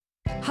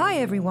Hi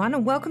everyone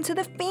and welcome to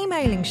The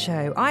Femaling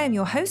Show. I am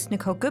your host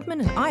Nicole Goodman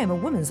and I am a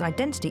woman's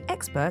identity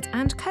expert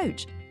and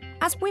coach.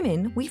 As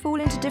women, we fall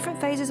into different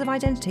phases of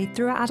identity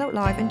through our adult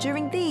life, and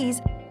during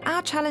these,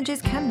 our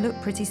challenges can look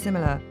pretty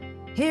similar.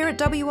 Here at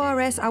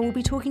WRS, I will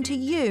be talking to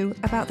you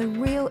about the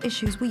real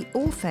issues we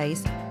all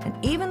face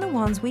and even the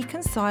ones we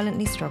can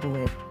silently struggle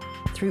with.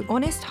 Through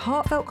honest,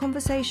 heartfelt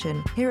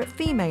conversation here at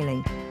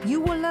Femaling, you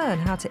will learn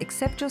how to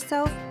accept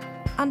yourself,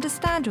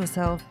 understand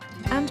yourself,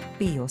 and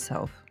be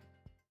yourself.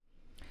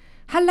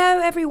 Hello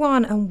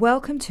everyone and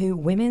welcome to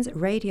Women's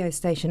Radio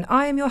Station.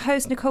 I am your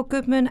host Nicole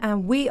Goodman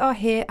and we are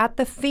here at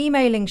The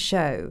Femaling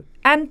Show.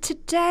 And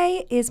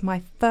today is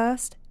my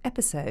first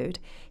episode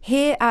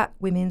here at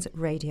Women's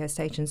Radio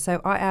Station. So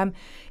I am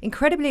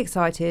incredibly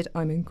excited.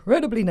 I'm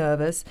incredibly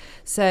nervous.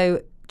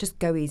 So just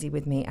go easy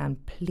with me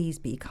and please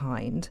be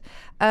kind.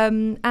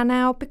 And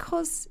now,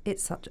 because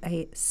it's such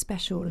a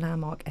special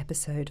landmark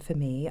episode for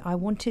me, I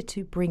wanted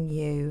to bring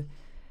you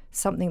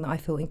something that I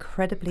feel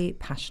incredibly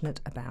passionate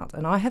about.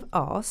 And I have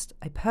asked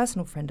a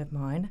personal friend of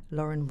mine,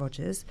 Lauren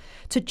Rogers,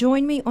 to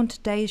join me on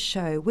today's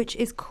show, which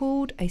is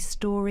called A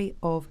Story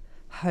of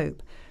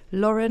Hope.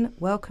 Lauren,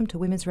 welcome to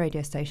Women's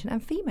Radio Station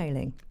and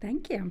Femaling.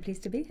 Thank you. I'm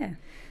pleased to be here.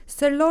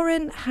 So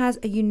Lauren has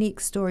a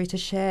unique story to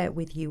share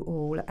with you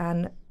all,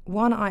 and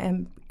one I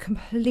am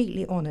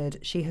completely honoured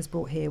she has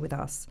brought here with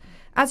us.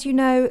 As you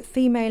know,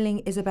 Femaling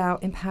is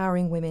about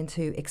empowering women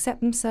to accept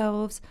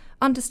themselves,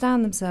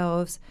 understand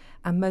themselves,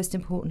 and most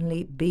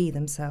importantly, be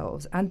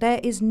themselves. And there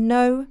is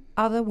no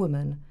other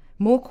woman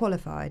more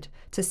qualified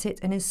to sit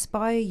and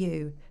inspire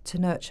you to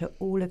nurture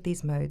all of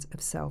these modes of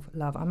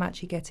self-love. I'm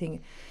actually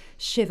getting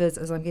shivers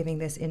as I'm giving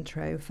this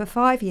intro. For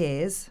 5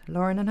 years,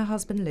 Lauren and her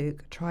husband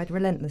Luke tried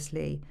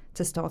relentlessly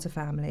to start a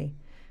family,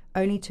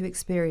 only to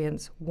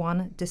experience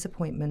one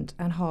disappointment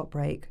and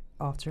heartbreak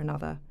after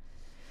another.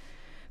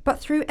 But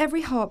through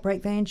every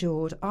heartbreak they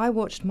endured, I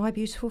watched my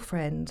beautiful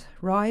friend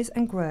rise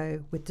and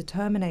grow with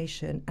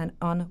determination and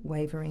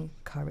unwavering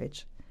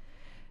courage.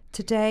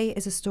 Today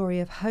is a story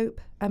of hope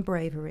and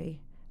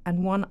bravery,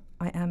 and one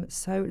I am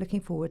so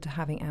looking forward to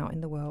having out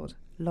in the world.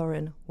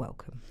 Lauren,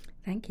 welcome.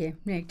 Thank you.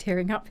 I'm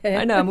tearing up here.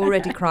 I know, I'm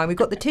already crying. We've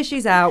got the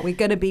tissues out. We're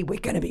gonna be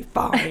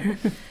fine.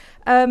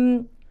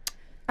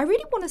 I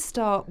really want to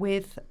start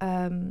with,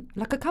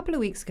 like a couple of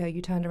weeks ago,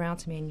 you turned around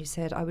to me and you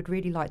said, I would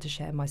really like to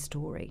share my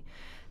story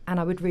and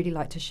I would really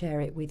like to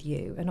share it with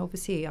you. And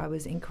obviously I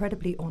was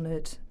incredibly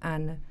honoured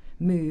and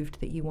moved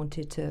that you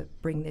wanted to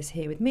bring this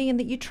here with me and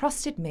that you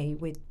trusted me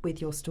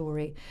with your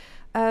story.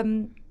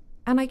 And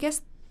I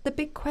guess the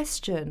big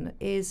question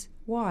is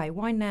why?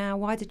 Why now?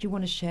 Why did you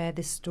want to share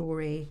this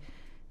story?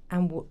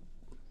 And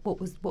what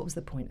was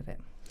the point of it?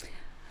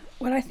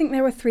 Well, I think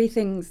there were three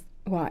things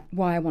why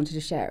I wanted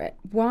to share it.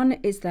 One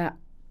is that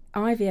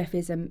IVF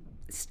is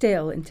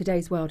still, in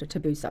today's world, a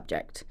taboo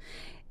subject.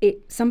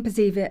 Some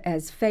perceive it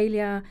as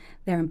failure.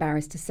 They're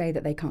embarrassed to say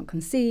that they can't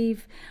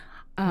conceive.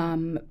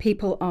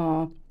 People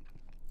are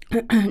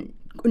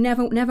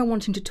never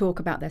wanting to talk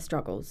about their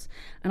struggles.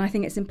 And I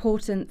think it's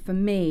important for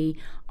me,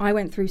 I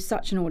went through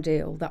such an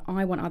ordeal that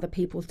I want other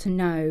people to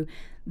know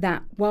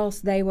that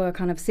whilst they were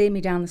kind of seeing me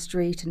down the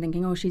street and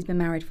thinking, oh, she's been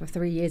married for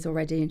 3 years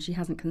already and she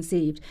hasn't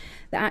conceived,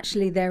 that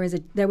actually there was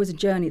a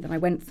journey that I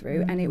went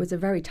through, and it was a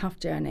very tough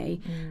journey.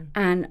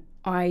 And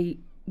I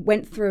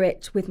went through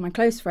it with my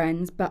close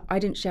friends, but I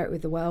didn't share it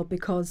with the world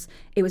because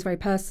it was very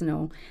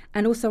personal.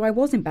 And also I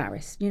was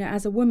embarrassed. You know,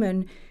 as a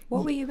woman...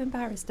 What were you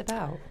embarrassed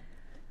about?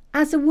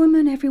 As a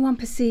woman, everyone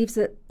perceives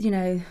that, you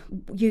know,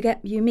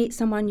 you meet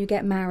someone, you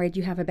get married,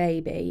 you have a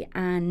baby,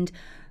 and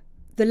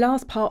the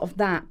last part of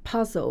that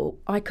puzzle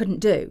I couldn't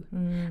do.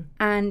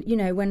 And, you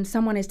know, when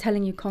someone is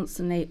telling you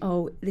constantly,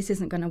 oh, this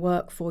isn't going to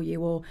work for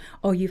you, or,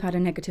 oh, you've had a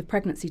negative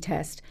pregnancy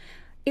test,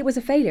 it was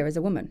a failure as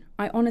a woman.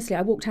 I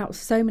walked out of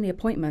so many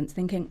appointments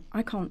thinking,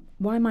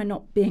 why am I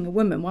not being a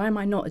woman? Why am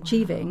I not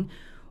achieving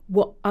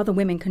what other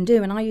women can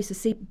do? And I used to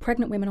see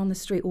pregnant women on the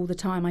street all the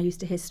time. I used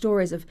to hear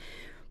stories of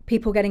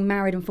people getting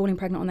married and falling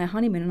pregnant on their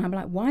honeymoon. And I'm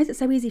like, why is it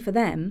so easy for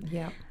them?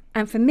 Yeah.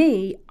 And for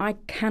me, I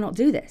cannot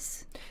do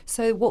this.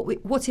 So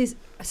what is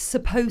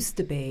supposed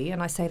to be,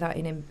 and I say that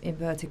in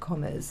inverted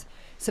commas,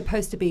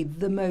 supposed to be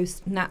the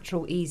most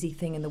natural, easy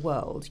thing in the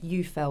world,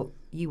 you felt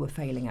you were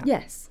failing at?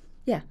 Yes.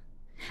 Yeah.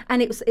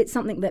 And it's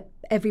something that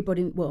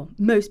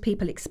most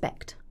people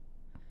expect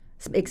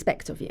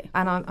of you.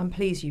 And I'm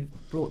pleased you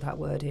brought that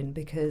word in,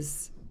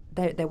 because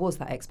there was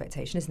that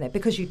expectation, isn't there?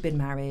 Because you'd been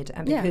married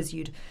and because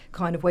you'd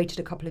kind of waited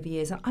a couple of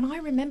years. And I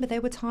remember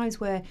there were times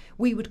where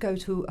we would go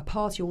to a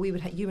party, or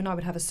you and I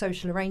would have a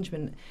social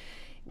arrangement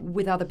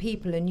with other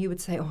people, and you would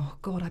say, oh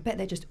God, I bet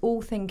they're just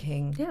all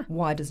thinking,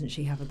 why doesn't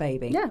she have a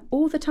baby? Yeah,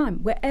 all the time.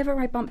 Wherever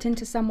I bumped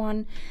into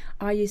someone,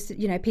 I used to,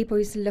 you know, people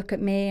used to look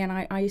at me and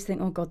I used to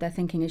think, oh God, they're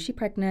thinking, is she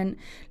pregnant?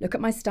 Look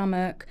at my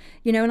stomach.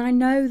 You know, and I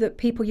know that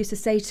people used to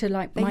say to,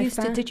 like,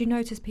 did you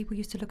notice people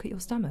used to look at your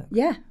stomach?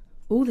 Yeah,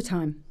 all the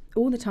time.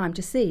 all the time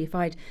to see if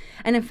I'd...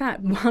 And in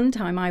fact, one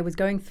time I was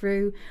going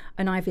through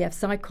an IVF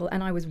cycle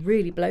and I was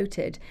really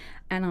bloated,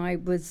 and I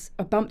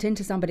bumped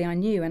into somebody I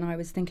knew, and I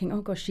was thinking,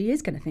 oh gosh, she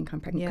is going to think I'm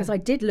pregnant, because I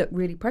did look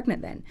really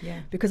pregnant then,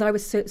 because I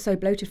was so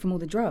bloated from all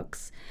the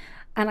drugs.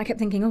 And I kept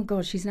thinking, oh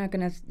God, she's now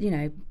going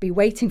to, be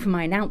waiting for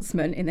my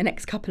announcement in the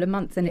next couple of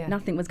months, and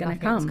nothing was going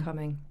to come. Was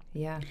coming,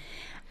 yeah.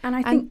 And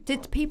I think...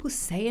 did people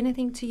say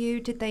anything to you?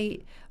 Did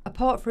they,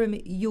 apart from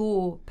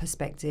your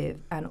perspective,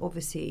 and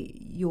obviously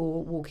you're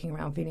walking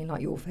around feeling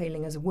like you're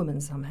failing as a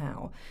woman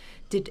somehow,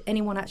 did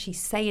anyone actually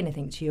say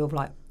anything to you of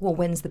like, well,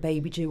 when's the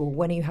baby due, or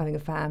when are you having a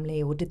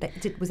family, or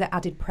was there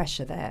added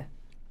pressure there?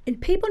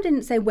 And people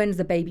didn't say when's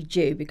the baby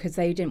due, because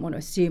they didn't want to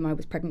assume I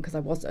was pregnant, because I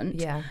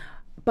wasn't. Yeah.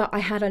 But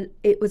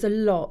it was a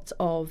lot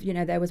of,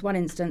 there was one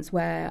instance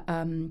where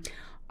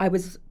I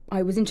was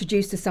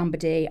introduced to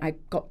somebody. I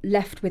got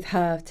left with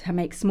her to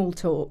make small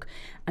talk,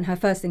 and her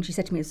first thing she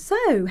said to me was,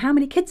 so how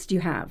many kids do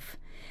you have?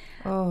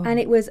 Oh. And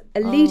it was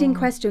a leading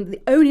question.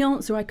 The only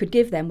answer I could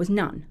give them was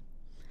none.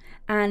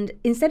 And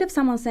instead of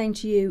someone saying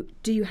to you,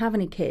 do you have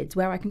any kids,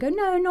 where I can go,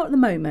 no, not at the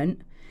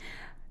moment,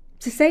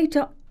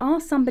 to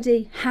ask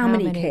somebody how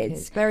many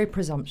kids. Very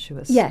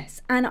presumptuous.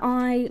 Yes. And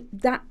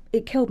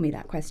it killed me,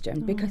 that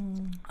question, because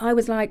I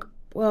was like,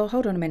 well,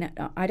 hold on a minute,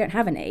 I don't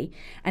have any.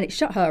 And it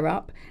shut her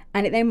up.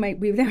 And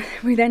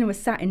we then were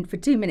sat in for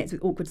 2 minutes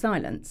with awkward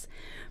silence,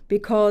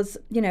 because,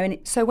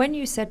 So when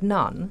you said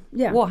none,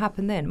 what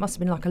happened then? It must have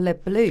been like a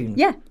lead balloon.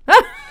 Yeah.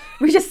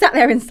 We just sat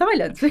there in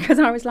silence, because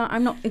I was like,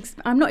 I'm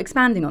not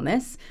expanding on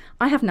this.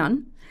 I have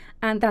none.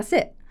 And that's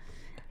it.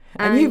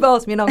 And you've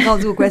asked me an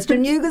uncomfortable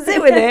question, you can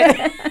sit with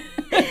it.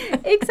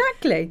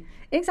 Exactly.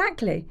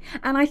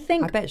 And I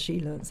bet she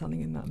learned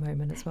something in that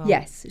moment as well.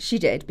 Yes, she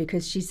did,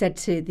 because she said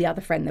to the other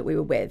friend that we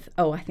were with,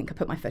 oh, I think I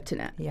put my foot in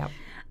it. Yeah.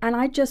 And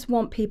I just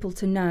want people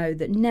to know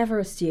that never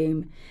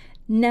assume,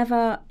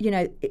 never,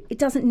 it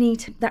doesn't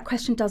need, that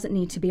question doesn't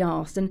need to be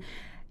asked. And,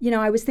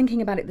 I was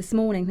thinking about it this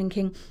morning,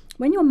 thinking,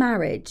 when you're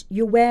married,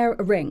 you wear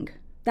a ring.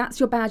 That's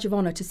your badge of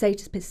honour, to say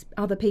to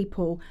other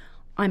people,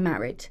 I'm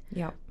married.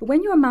 Yeah. But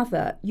when you're a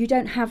mother, you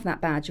don't have that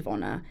badge of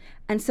honour.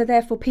 And so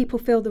therefore people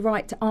feel the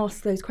right to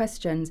ask those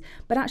questions.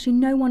 But actually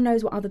no one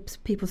knows what other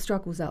people's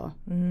struggles are.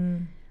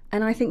 Mm.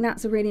 And I think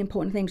that's a really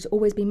important thing, to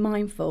always be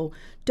mindful.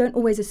 Don't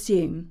always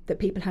assume that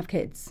people have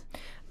kids.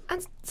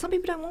 And some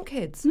people don't want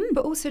kids,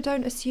 but also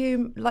don't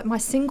assume, like my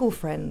single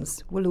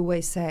friends will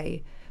always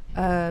say,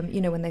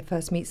 when they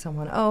first meet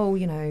someone,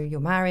 you're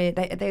married.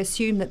 They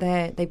assume that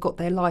they've got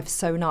their life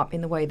sewn up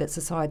in the way that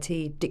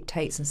society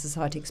dictates and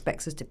society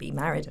expects us to be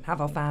married and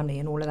have our family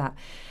and all of that.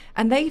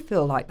 And they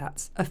feel like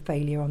that's a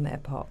failure on their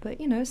part. But,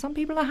 some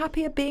people are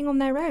happier being on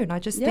their own. I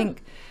just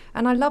think,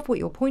 and I love what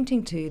you're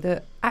pointing to,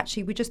 that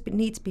actually we just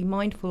need to be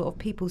mindful of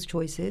people's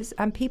choices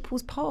and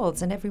people's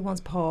paths, and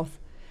everyone's path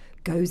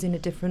goes in a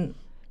different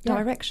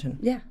direction.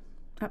 Yeah,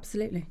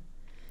 absolutely.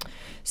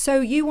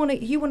 So you want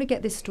to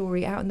get this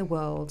story out in the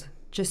world,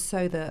 just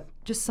sum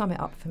it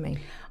up for me.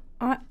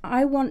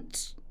 I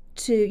want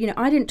to,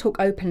 I didn't talk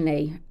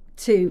openly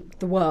to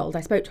the world.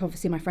 I spoke to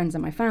obviously my friends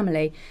and my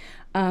family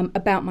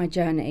about my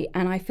journey,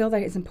 and I feel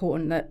that it's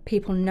important that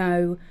people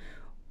know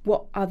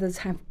what others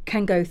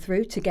can go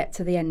through to get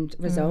to the end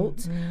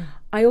result.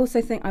 I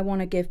also think I want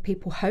to give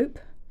people hope.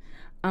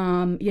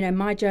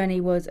 My journey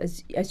was,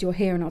 as you'll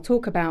hear and I'll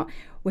talk about,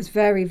 was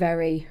very,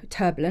 very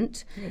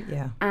turbulent.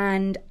 Yeah.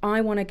 And I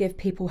want to give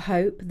people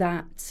hope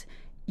that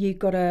you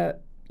gotta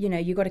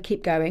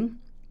keep going,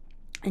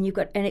 and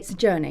it's a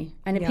journey.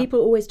 And people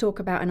always talk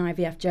about an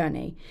IVF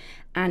journey,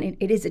 and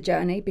it is a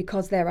journey,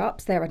 because there are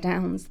ups, there are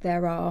downs,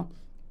 there are,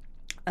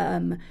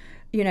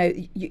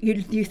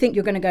 you think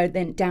you're going to go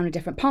then down a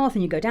different path,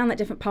 and you go down that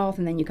different path,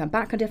 and then you come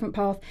back a different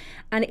path,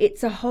 and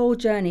it's a whole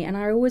journey. And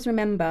I always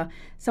remember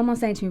someone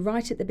saying to me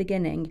right at the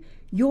beginning,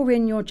 you're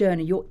in your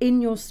journey, you're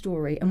in your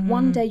story, and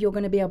one day you're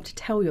going to be able to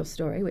tell your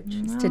story, which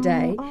is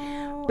today.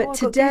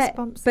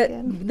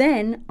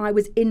 Then I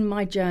was in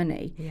my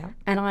journey,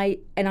 and I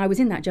was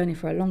in that journey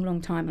for a long, long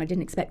time. I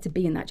didn't expect to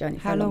be in that journey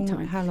for a long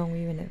time. How long were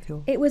you in it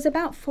for? It was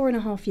about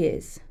 4.5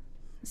 years.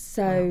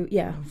 So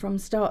from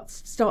start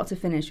to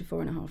finish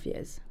for 4.5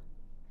 years.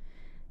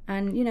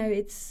 And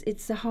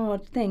it's a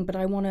hard thing, but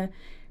I want to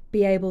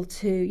be able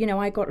to,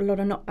 I got a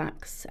lot of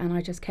knockbacks, and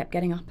I just kept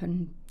getting up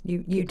and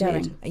you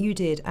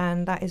did,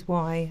 and that is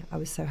why I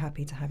was so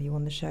happy to have you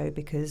on the show,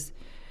 because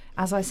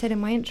as I said in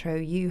my intro,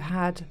 you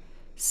had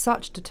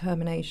such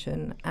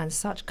determination and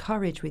such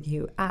courage with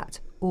you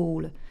at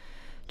all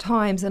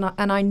times, and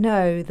I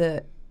know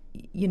that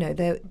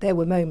there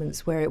were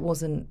moments where it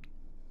wasn't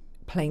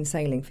plain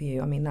sailing for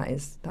you. I mean, that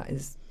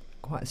is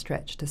quite a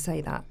stretch to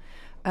say that.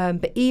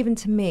 But even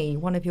to me,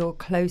 one of your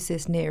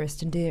closest,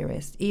 nearest and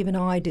dearest, even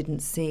I didn't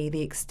see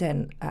the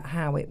extent at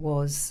how it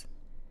was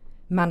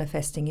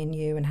manifesting in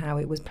you, and how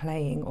it was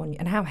playing on you,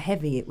 and how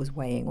heavy it was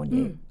weighing on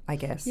you, I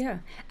guess. Yeah.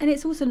 And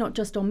it's also not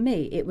just on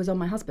me, it was on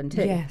my husband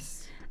too.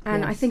 Yes.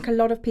 And I think a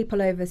lot of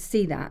people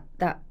oversee that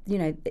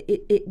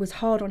it was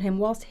hard on him,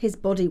 whilst his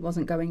body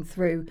wasn't going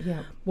through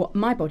what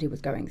my body was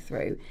going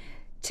through.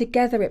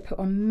 together it put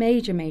on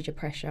major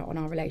pressure on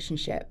our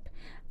relationship.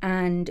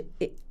 And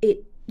it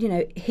you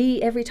know,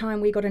 every time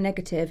we got a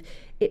negative,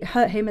 it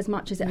hurt him as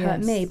much as it hurt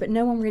me. But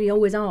no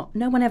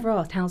one ever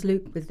asked, how's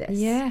Luke with this?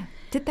 Yeah.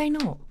 Did they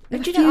not? A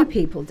few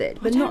people did,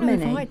 but not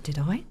many. Did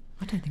I?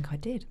 I don't think I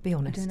did, be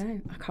honest. I don't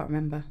know. I can't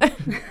remember.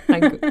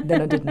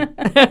 Then I didn't.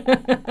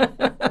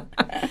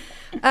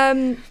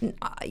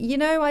 You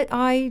know,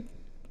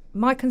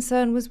 my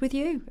concern was with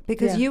you,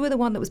 because you were the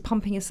one that was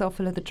pumping yourself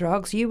full of the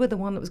drugs. You were the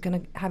one that was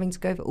having to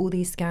go for all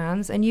these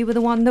scans, and you were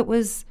the one that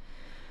was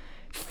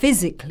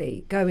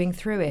physically going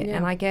through it.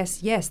 And I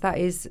guess, yes, that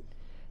is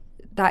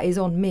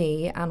on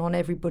me and on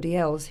everybody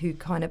else who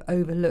kind of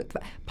overlooked.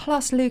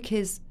 Plus, Luke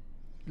is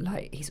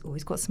like, he's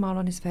always got a smile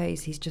on his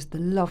face. He's just the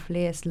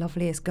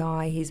loveliest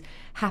guy. He's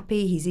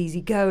happy. He's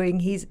easygoing.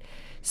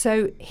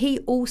 So he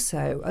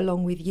also,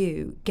 along with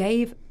you,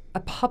 gave a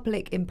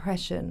public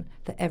impression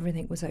that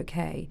everything was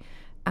okay.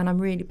 And I'm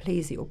really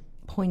pleased that you're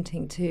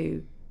pointing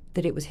to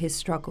that it was his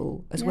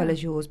struggle as well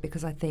as yours,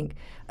 because I think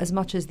as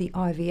much as the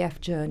IVF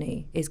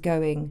journey is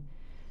going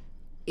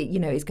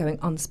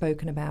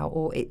unspoken about,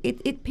 or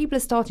people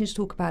are starting to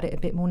talk about it a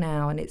bit more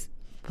now, and it's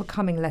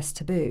becoming less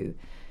taboo.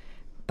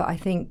 But I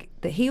think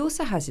that he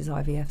also has his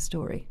IVF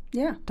story.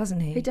 Yeah.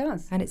 Doesn't he? He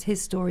does. And it's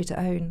his story to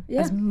own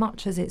as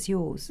much as it's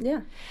yours.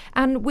 Yeah.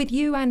 And with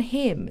you and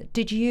him,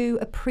 did you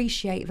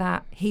appreciate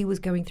that he was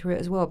going through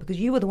it as well? Because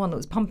you were the one that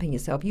was pumping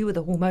yourself. You were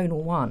the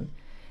hormonal one.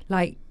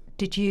 Like,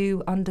 did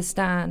you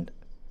understand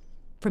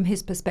from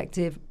his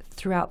perspective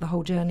throughout the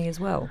whole journey as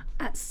well?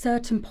 At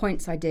certain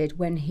points I did,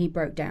 when he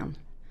broke down.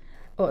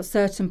 Or at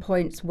certain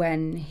points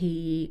when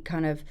he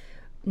kind of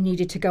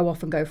needed to go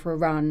off and go for a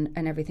run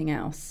and everything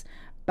else.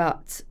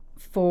 But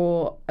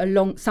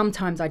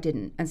sometimes I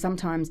didn't, and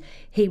sometimes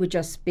he would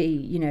just be,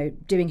 you know,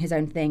 doing his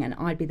own thing, and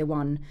I'd be the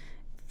one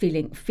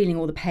feeling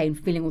all the pain,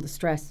 feeling all the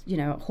stress, you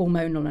know,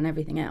 hormonal and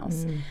everything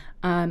else.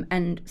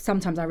 And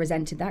sometimes I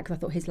resented that because I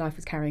thought his life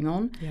was carrying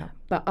on. Yeah.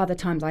 But other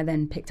times I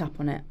then picked up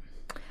on it.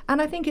 And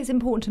I think it's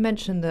important to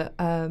mention that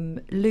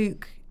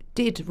Luke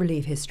did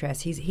relieve his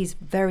stress. He's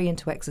very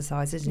into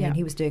exercise, isn't he? And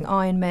he was doing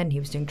Ironman, he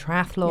was doing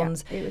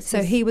triathlons.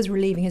 Yeah, he was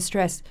relieving his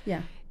stress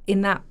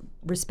in that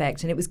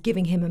respect, and it was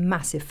giving him a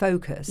massive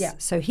focus. Yeah.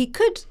 So he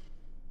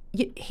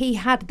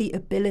had the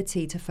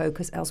ability to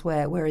focus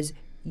elsewhere, whereas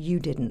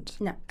you didn't.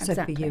 No,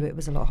 exactly. So for you, it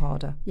was a lot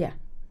harder. Yeah,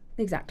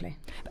 exactly.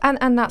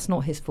 And that's not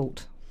his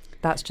fault.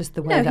 That's just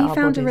the way that our bodies work.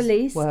 No, he found a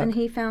release, and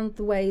he found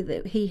the way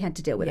that he had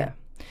to deal with it.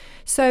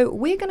 So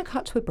we're going to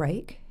cut to a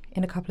break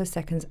in a couple of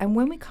seconds, and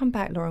when we come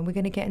back, Lauren, we're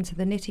going to get into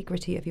the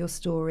nitty-gritty of your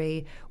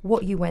story,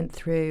 what you went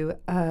through,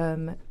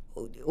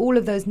 all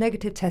of those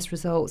negative test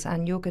results,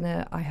 and you're going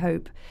to, I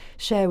hope,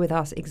 share with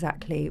us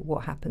exactly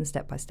what happened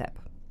step by step.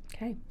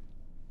 Okay.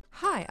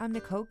 Hi, I'm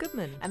Nicole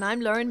Goodman. And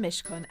I'm Lauren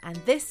Mishkon, and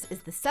this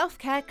is the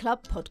Self-Care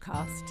Club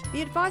podcast.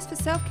 The advice for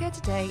self-care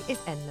today is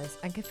endless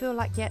and can feel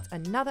like yet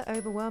another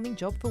overwhelming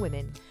job for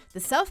women. The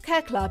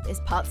Self-Care Club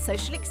is part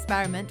social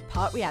experiment,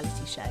 part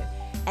reality show.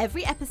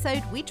 Every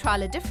episode, we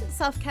trial a different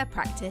self-care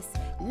practice,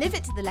 live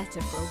it to the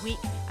letter for a week,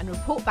 and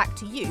report back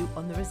to you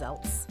on the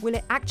results. Will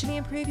it actually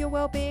improve your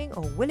well-being,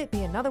 or will it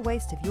be another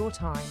waste of your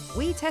time?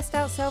 We test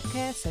out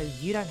self-care so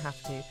you don't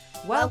have to.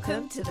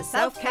 Welcome to the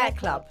Self-Care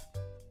Club.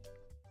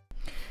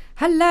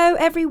 Hello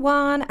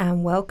everyone,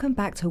 and welcome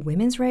back to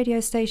Women's Radio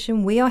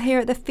Station. We are here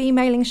at the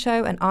Femaling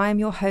Show, and I am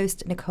your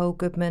host, Nicole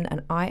Goodman,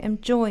 and I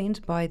am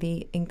joined by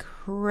the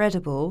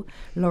incredible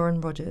Lauren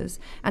Rogers,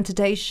 and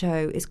today's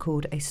show is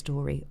called A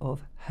Story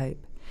of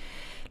Hope.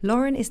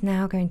 Lauren is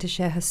now going to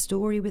share her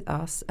story with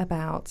us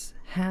about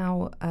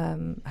how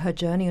her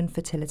journey on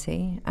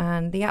fertility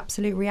and the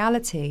absolute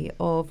reality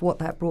of what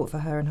that brought for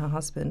her and her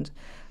husband.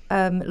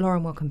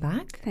 Lauren, welcome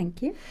back.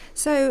 Thank you.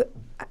 So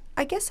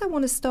I guess I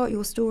want to start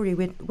your story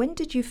with, when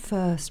did you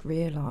first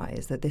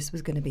realise that this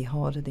was going to be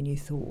harder than you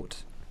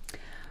thought?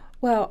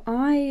 Well,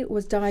 I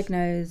was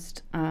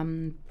diagnosed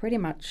pretty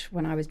much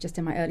when I was just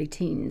in my early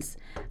teens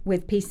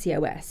with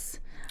PCOS.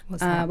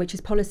 What's that? Which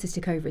is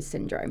polycystic ovaries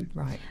syndrome.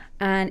 Right.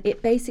 And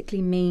it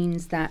basically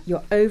means that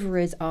your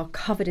ovaries are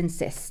covered in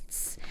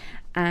cysts,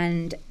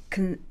 and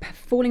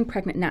falling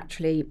pregnant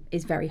naturally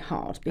is very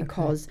hard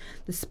because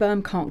the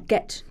sperm can't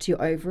get to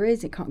your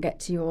ovaries. It can't get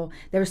to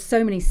there are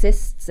so many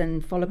cysts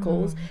and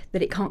follicles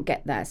that it can't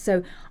get there.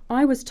 So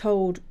I was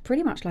told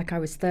pretty much like I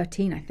was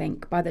 13, I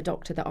think, by the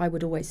doctor that I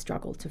would always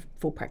struggle to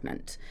fall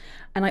pregnant.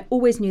 And I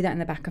always knew that in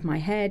the back of my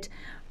head.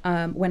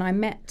 When I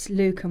met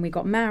Luke and we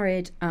got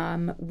married,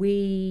 I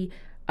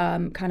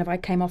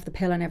came off the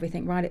pill and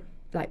everything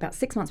like about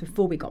 6 months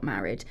before we got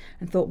married,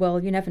 and thought,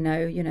 well, you never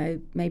know,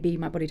 maybe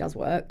my body does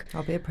work.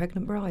 I'll be a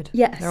pregnant bride.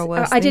 Yes, there are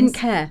worse I didn't things.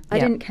 care. I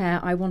didn't care.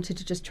 I wanted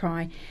to just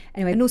try.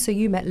 Anyway, and also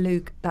you met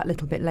Luke that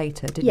little bit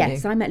later, didn't you?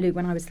 Yes, I met Luke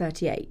when I was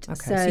 38.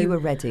 Okay, so you were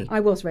ready. I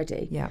was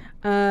ready. Yeah.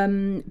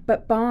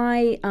 But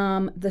by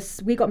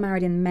we got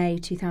married in May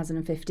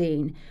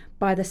 2015.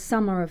 By the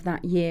summer of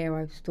that year,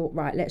 I thought,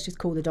 right, let's just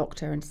call the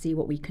doctor and see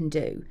what we can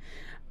do.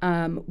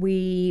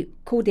 We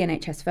called the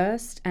NHS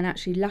first, and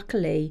actually,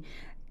 luckily,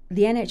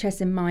 the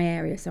NHS in my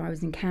area, so I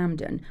was in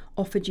Camden,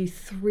 offered you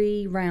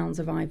 3 rounds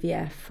of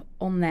IVF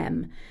on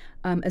them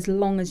as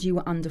long as you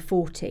were under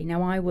 40.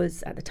 Now, I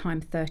was at the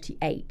time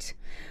 38.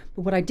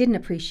 But what I didn't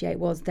appreciate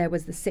was there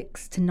was the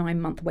 6 to 9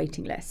 month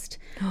waiting list.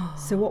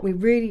 So what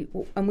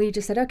we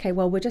just said, okay,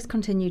 well, we'll just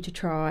continue to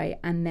try,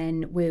 and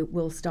then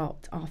we'll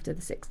start after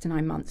the 6 to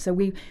 9 months. So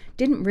we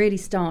didn't really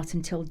start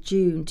until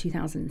June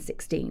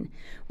 2016,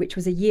 which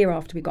was a year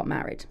after we got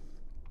married.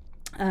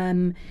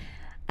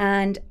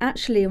 And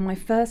actually, on my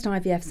first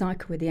IVF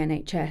cycle with the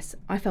NHS,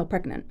 I fell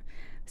pregnant.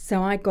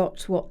 So I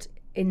got what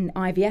in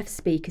IVF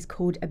speak is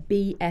called a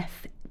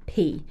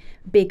BFP,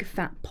 big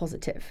fat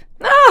positive.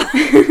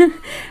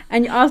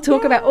 And I'll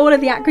talk about all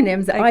of the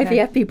acronyms that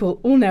IVF people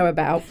all know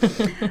about.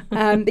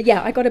 But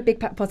yeah, I got a big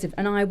fat positive,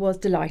 and I was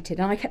delighted.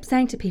 And I kept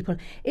saying to people,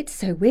 it's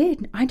so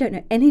weird. I don't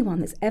know anyone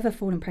that's ever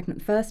fallen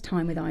pregnant first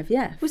time with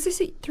IVF. Was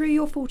this through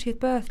your 40th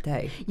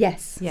birthday?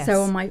 Yes.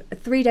 So on my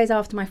 3 days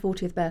after my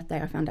 40th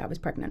birthday, I found out I was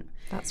pregnant.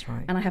 That's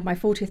right. And I had my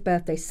 40th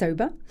birthday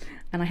sober,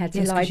 and I had to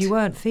lie. Yes, because you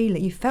weren't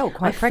feeling. You felt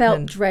quite pregnant. I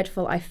felt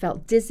dreadful. dreadful. I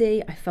felt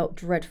dizzy. I felt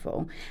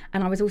dreadful,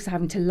 and I was also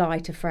having to lie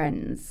to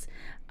friends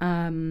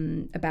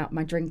about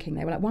my drinking.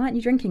 They were like, why aren't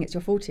you drinking? It's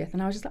your 40th.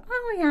 And I was just like,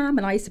 oh, I am.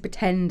 And I used to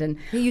pretend. And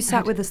you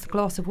sat with a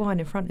glass of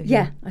wine in front of you.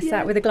 Yeah, I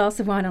sat with a glass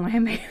of wine, and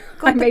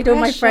I made all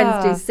my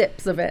friends do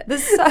sips of it.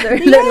 So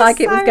it looked like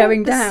it was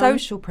going down. The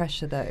social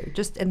pressure, though,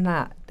 just in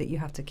that you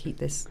have to keep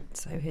this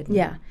so hidden.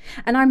 Yeah.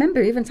 And I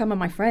remember even some of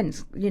my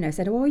friends,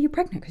 said, oh, are you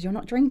pregnant because you're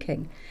not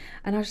drinking?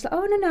 And I was just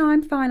like, oh, no,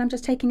 I'm fine. I'm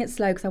just taking it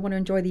slow because I want to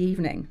enjoy the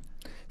evening.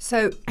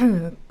 So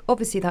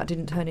obviously that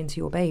didn't turn into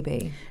your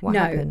baby. What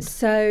happened?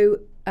 So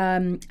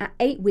at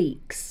 8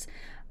 weeks,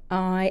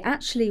 I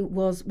actually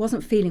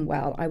wasn't feeling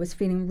well. I was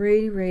feeling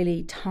really,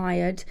 really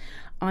tired.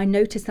 I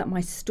noticed that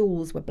my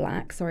stools were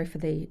black. Sorry for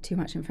the too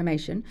much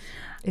information.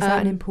 Is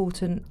that an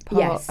important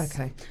part? Yes.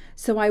 Okay.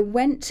 So I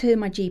went to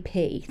my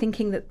GP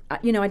thinking that,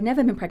 I'd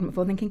never been pregnant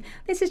before, thinking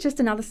this is just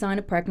another sign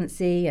of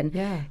pregnancy. And,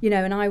 and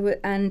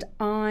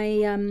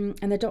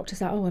the doctor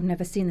said, oh, I've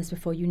never seen this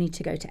before. You need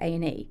to go to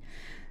A&E.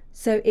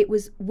 So it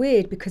was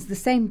weird because the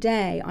same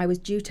day I was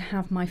due to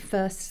have my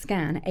first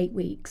scan at 8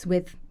 weeks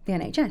with the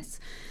NHS.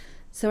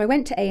 So I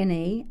went to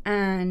A&E,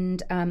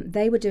 and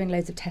they were doing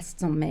loads of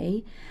tests on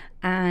me,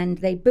 and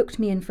they booked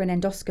me in for an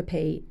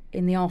endoscopy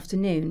in the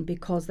afternoon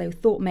because they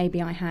thought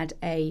maybe I had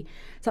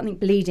something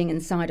bleeding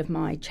inside of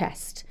my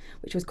chest,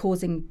 which was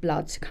causing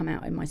blood to come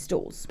out in my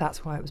stools.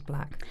 That's why it was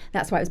black.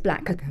 That's why it was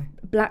black. Okay.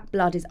 Black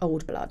blood is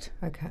old blood.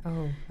 Okay.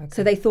 Oh, okay.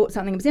 So they thought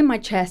something was in my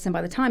chest, and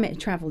by the time it had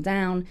travelled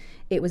down,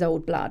 it was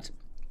old blood.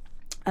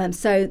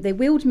 So they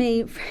wheeled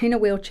me in a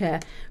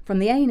wheelchair from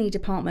the A&E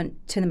department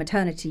to the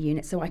maternity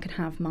unit so I could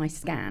have my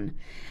scan.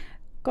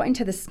 Got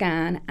into the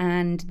scan,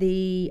 and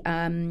the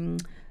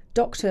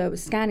doctor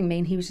was scanning me,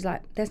 and he was just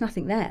like, there's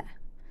nothing there.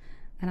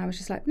 And I was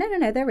just like,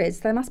 no, there is.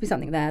 There must be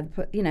something there.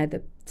 But,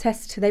 the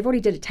test, they've already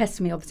did a test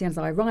for me, obviously, as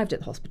I arrived at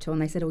the hospital,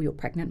 and they said, oh, you're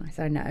pregnant. I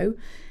said, no.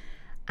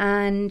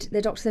 And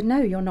the doctor said,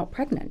 no, you're not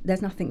pregnant.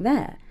 There's nothing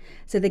there.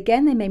 So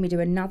again, they made me do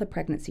another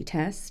pregnancy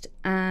test,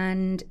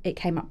 and it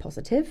came up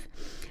positive.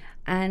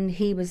 And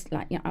he was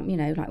like, oh, I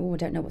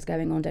don't know what's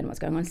going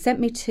on,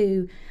 Sent me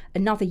to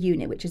another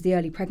unit, which is the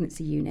early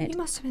pregnancy unit. You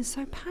must have been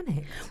so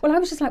panicked. Well, I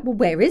was just like, well,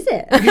 where is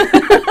it?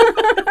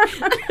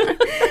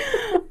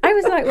 I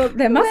was like, well,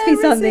 there must be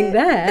something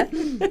there.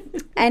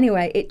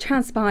 Anyway, it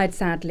transpired,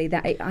 sadly,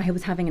 that I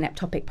was having an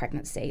ectopic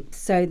pregnancy.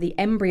 So the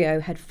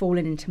embryo had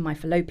fallen into my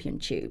fallopian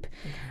tube.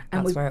 Okay.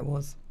 That's where it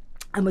was.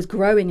 And was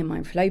growing in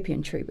my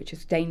fallopian tube, which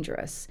is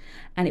dangerous.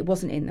 And it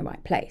wasn't in the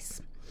right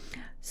place.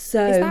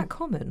 So is that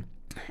common?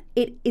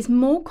 It is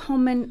more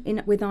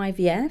common with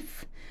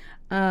IVF.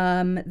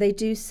 They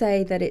do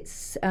say that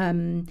it's,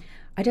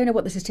 I don't know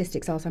what the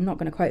statistics are, so I'm not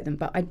going to quote them,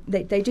 but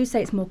they do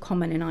say it's more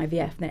common in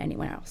IVF than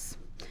anywhere else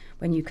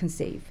when you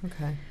conceive.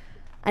 Okay.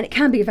 And it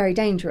can be very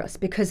dangerous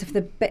because if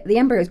the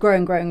embryo is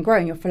growing,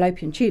 your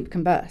fallopian tube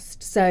can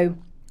burst. So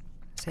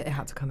it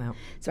had to come out.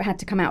 So it had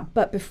to come out.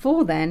 But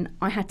before then,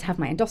 I had to have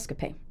my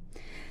endoscopy.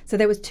 So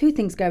there was 2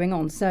 things going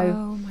on. So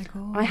oh my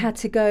God. I had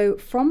to go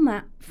from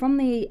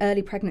the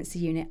early pregnancy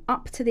unit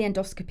up to the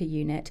endoscopy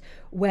unit,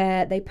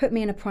 where they put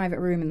me in a private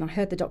room, and I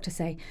heard the doctor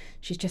say,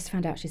 she's just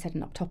found out she's had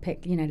an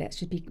ectopic, let's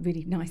just be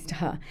really nice to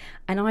her.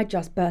 And I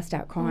just burst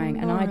out crying.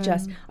 Oh, and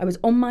I was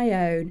on my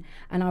own,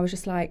 and I was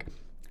just like,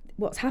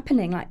 what's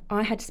happening? Like,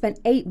 I had spent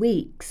 8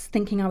 weeks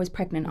thinking I was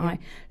pregnant. Yeah.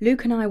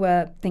 Luke and I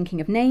were thinking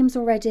of names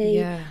already.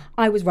 Yeah.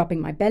 I was rubbing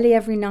my belly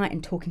every night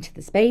and talking to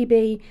this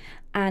baby,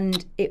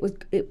 and it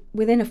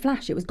within a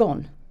flash it was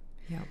gone.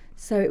 Yeah.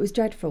 So it was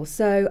dreadful.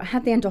 So I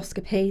had the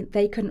endoscopy.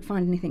 They couldn't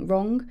find anything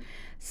wrong.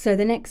 So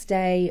the next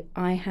day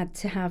I had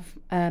to have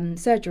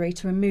surgery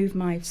to remove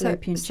my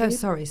fallopian tube. So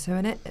sorry. So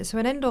an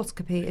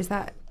endoscopy, is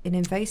that an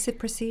invasive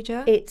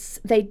procedure? It's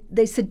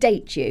they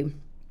sedate you.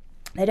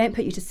 They don't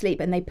put you to sleep,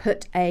 and they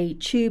put a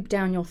tube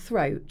down your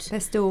throat.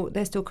 They're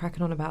still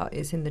cracking on about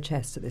it's in the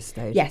chest at this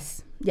stage.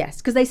 Yes,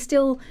 because they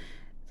still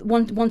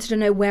wanted to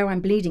know where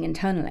I'm bleeding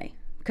internally.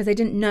 because they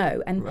didn't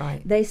know, and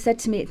Right. they said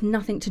to me it's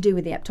nothing to do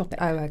with the ectopic.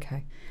 Oh,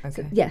 okay.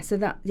 Okay. So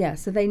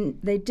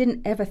they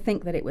didn't ever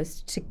think that it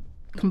was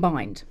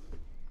combined.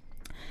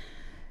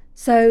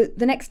 So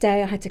the next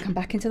day I had to come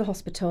back into the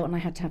hospital and I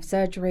had to have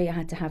surgery. I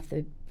had to have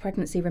the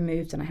pregnancy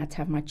removed and I had to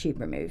have my tube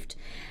removed.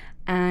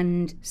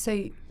 And So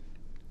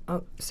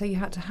you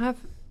had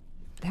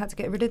to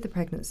get rid of the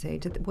pregnancy.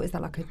 What is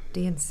that, like a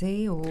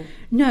D&C or?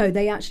 no,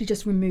 they actually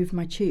just removed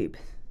my tube.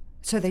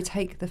 So they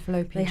take the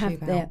fallopian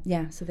tube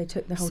out. So they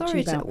took the whole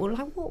Sorry, tube out. well,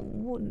 like,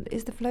 what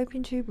is the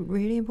fallopian tube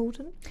really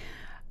important?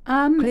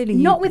 Clearly,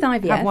 not you with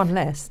IVF. have one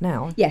less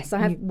now. Yes, I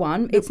have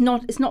one. It's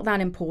not that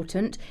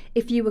important.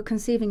 If you were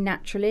conceiving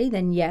naturally,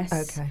 then yes.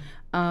 Okay.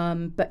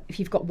 But if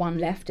you've got one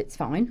left, it's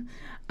fine.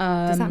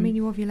 Does that mean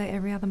you ovulate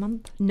every other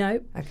month?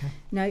 No. Okay.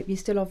 No, you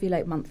still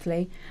ovulate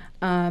monthly.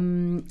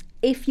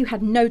 If you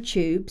had no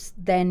tubes,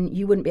 then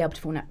you wouldn't be able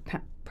to fall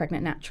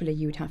pregnant naturally.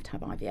 You would have to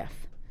have IVF.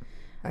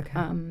 Okay.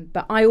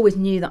 But I always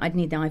knew that I'd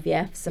need the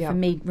IVF, so Yeah. for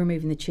me,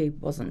 removing the tube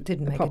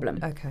Didn't a make problem.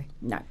 Okay.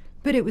 No.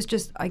 But it was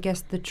just, I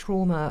guess, the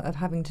trauma of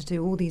having to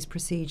do all these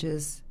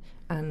procedures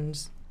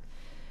and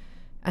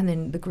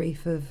then the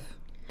grief of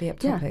the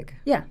ectopic.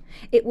 Yeah.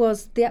 It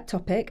was the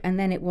ectopic, and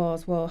then it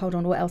was, well, hold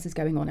on, what else is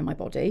going on in my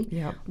body?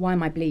 Yeah. Why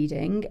am I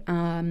bleeding?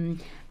 And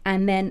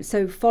then,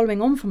 so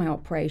following on from my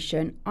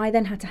operation, I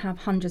then had to have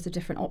hundreds of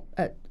different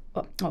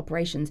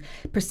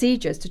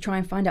procedures to try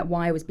and find out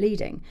why I was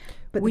bleeding.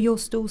 But Were your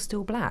stools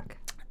still black?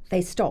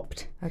 they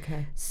stopped.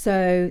 Okay.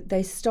 So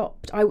they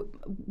stopped.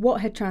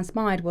 What had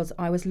transpired was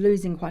I was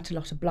losing quite a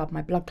lot of blood.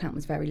 My blood count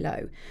was very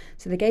low.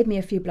 So they gave me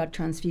a few blood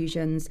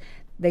transfusions.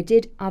 They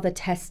did other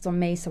tests on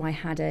me. So I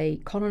had a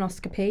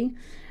colonoscopy,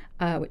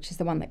 which is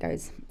the one that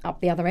goes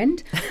up the other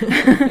end.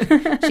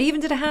 She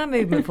even did a hand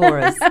movement for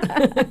us.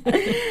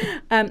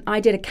 I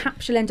did a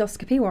capsule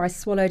endoscopy where I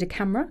swallowed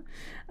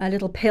a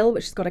little pill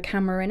which has got a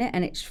camera in it,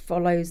 and it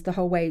follows the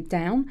whole way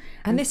down.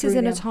 And this is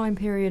in a time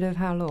period of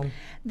how long?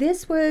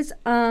 This was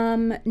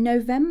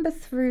November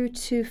through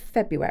to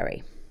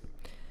February.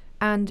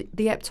 And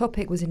the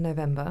ectopic was in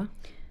November?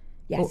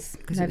 Yes,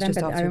 Because it was just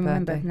after I your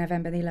remember birthday.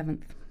 November the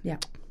 11th. Yeah.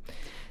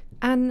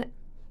 And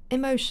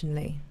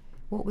emotionally,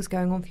 what was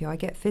going on for you? I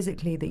get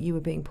physically that you were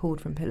being pulled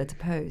from pillar to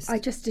post. I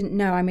just didn't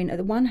know. I mean, at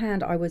the one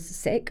hand, I was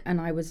sick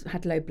and I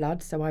had low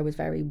blood, so I was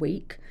very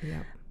weak.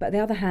 Yeah. But on the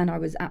other hand, I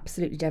was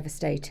absolutely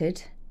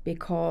devastated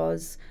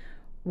because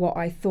what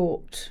I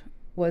thought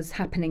was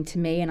happening to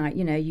me, and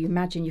you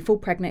imagine you fall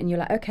pregnant and you're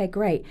like, okay,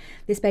 great,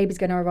 this baby's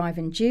going to arrive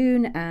in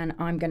June and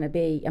I'm going to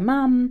be a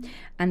mum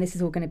and this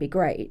is all going to be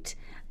great.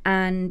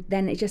 And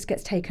then it just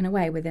gets taken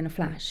away within a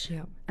flash.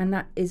 Yeah. And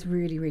that is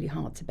really, really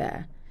hard to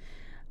bear.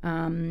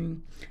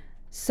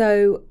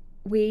 So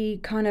we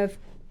kind of,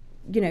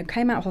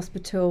 came out of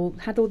hospital,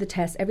 had all the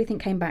tests, everything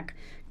came back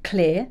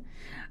clear.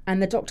 And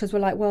the doctors were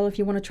like, well, if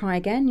you want to try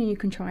again, you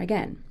can try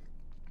again.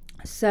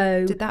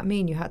 So Did that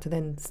mean you had to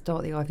then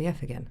start the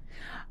IVF again?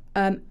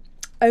 I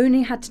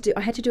had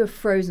to do a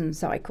frozen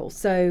cycle.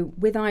 So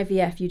with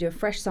IVF, you do a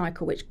fresh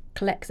cycle, which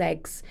collects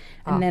eggs,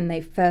 and then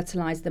they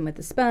fertilise them with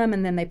the sperm,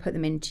 and then they put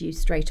them into you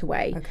straight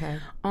away. Okay.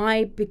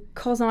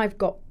 Because I've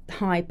got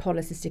high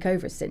polycystic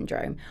ovaries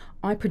syndrome,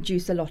 I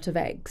produce a lot of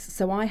eggs.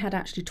 So I had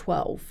actually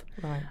 12.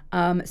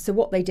 Right. So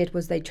what they did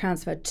was they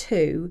transferred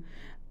 2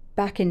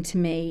 back into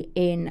me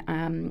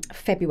in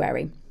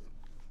February.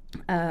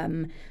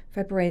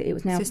 February, it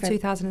was now... So it's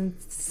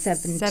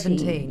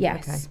 2017.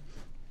 Yes. Okay.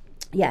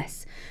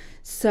 Yes.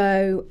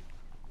 So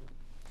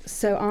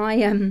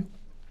I...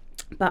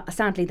 but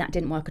sadly, that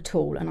didn't work at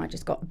all, and I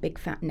just got a big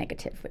fat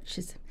negative, which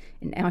is,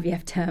 in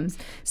IVF terms,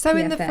 So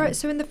in the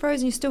PFN. in the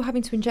frozen, you're still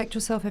having to inject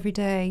yourself every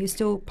day. You're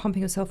still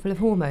pumping yourself full of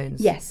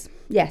hormones.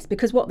 Yes,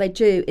 because what they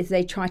do is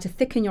they try to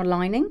thicken your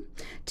lining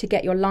to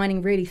get your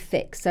lining really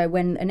thick. So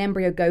when an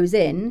embryo goes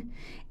in,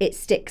 it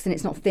sticks and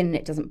it's not thin and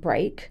it doesn't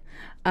break.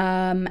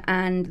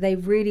 And they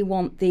really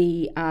want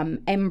the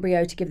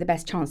embryo to give the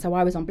best chance. So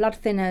I was on blood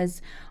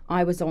thinners,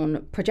 I was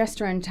on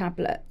progesterone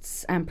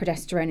tablets and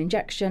progesterone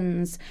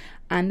injections,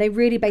 and they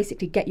really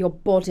basically get your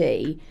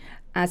body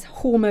as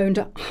hormoned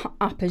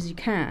up as you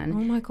can Oh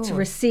my God. to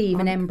receive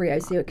an embryo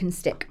so it can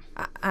stick.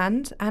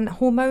 And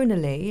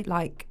hormonally,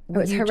 like...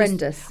 It's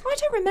horrendous. I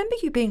don't remember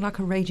you being like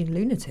a raging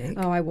lunatic.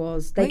 Oh, I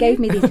was. They Were gave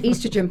you? me these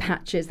estrogen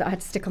patches that I had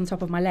to stick on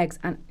top of my legs,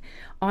 and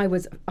I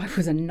was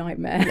a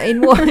nightmare.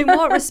 In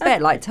what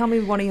respect? Like, tell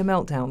me one of your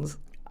meltdowns.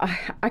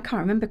 I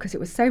can't remember because it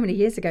was so many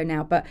years ago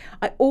now, but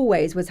I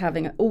always was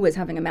having a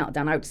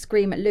meltdown. I would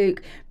scream at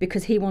Luke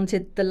because he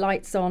wanted the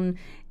lights on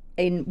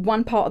in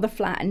one part of the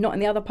flat and not in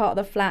the other part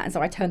of the flat, and so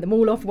I turned them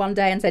all off one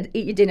day and said,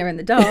 eat your dinner in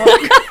the dark.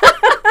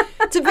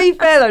 To be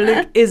fair though,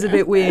 Luke is a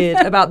bit weird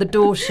about the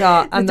door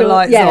shut and the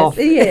lights off.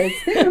 Yes,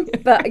 he is.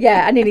 But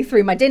yeah, I nearly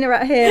threw my dinner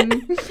at him.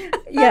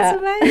 Yeah.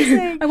 That's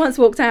amazing. I once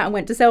walked out and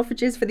went to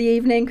Selfridges for the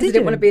evening because I Did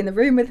didn't you? want to be in the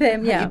room with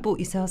him. Yeah. You bought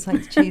yourself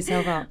something to cheer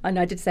yourself up. And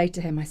I did say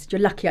to him, I said, you're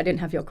lucky I didn't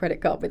have your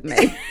credit card with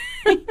me.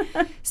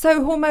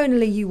 So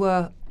hormonally, you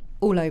were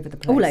all over the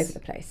place. All over the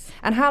place.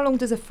 And how long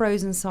does a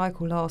frozen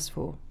cycle last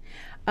for?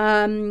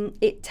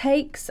 It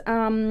takes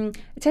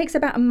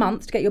about a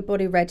month to get your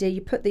body ready.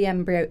 You put the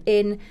embryo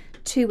in,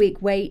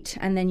 2-week wait,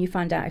 and then you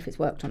find out if it's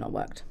worked or not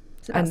worked.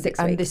 So that's 6 weeks.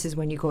 And this is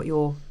when you got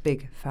your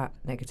big fat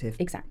negative.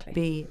 Exactly.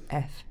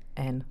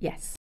 BFN.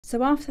 Yes.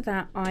 So after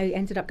that, I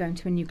ended up going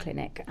to a new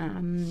clinic.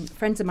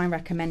 Friends of mine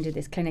recommended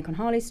this clinic on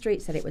Harley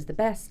Street, said it was the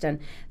best, and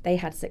they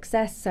had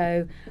success.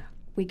 So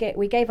we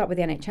gave up with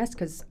the NHS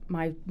because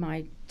I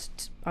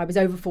was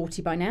over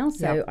 40 by now,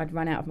 so I'd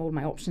run out of all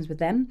my options with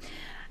them.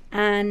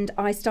 And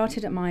I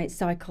started at my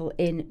cycle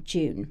in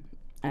June.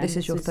 This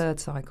is your third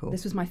cycle?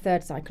 This was my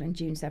third cycle in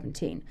June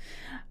 17.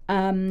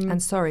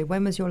 And sorry,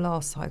 when was your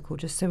last cycle?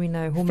 Just so we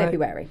know.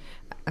 February.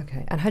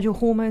 Okay. And had your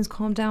hormones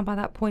calmed down by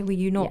that point? Were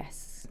you not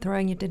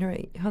throwing your dinner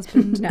at your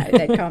husband? No,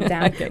 they'd calmed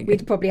down. Okay,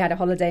 we'd probably had a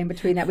holiday in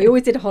between that. We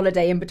always did a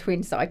holiday in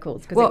between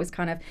cycles because it was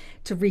kind of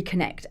to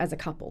reconnect as a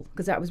couple,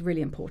 because that was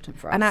really important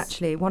for us. And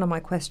actually, one of my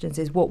questions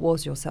is, what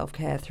was your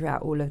self-care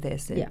throughout all of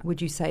this?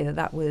 Would you say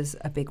that was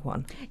a big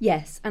one?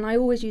 Yes. And I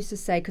always used to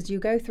say, because you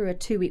go through a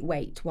 2-week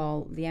wait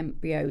while the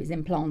embryo is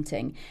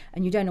implanting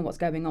and you don't know what's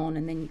going on.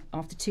 And then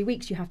after 2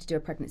 weeks, you have to do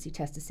a pregnancy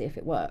test to see if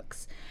it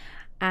works.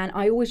 And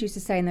I always used to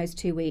say in those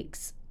 2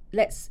 weeks,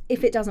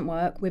 if it doesn't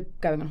work, we're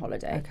going on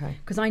holiday. Okay.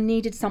 Because I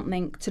needed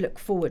something to look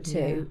forward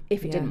to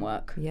if it didn't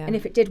work. Yeah. And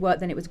if it did work,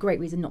 then it was a great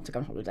reason not to go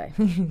on holiday.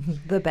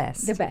 The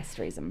best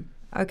reason.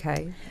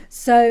 Okay.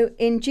 So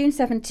in June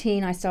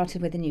 17, I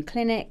started with a new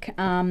clinic.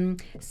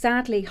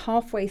 Sadly,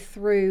 halfway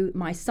through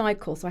my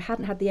cycle, so I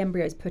hadn't had the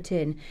embryos put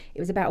in.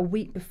 It was about a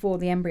week before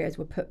the embryos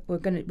were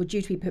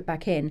due to be put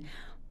back in.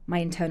 My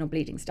internal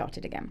bleeding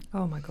started again.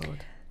 Oh my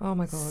God.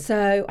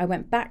 So I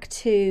went back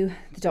to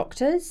the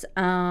doctors,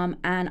 and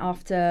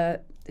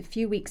after a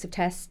few weeks of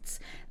tests,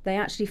 they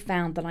actually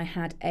found that I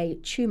had a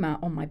tumour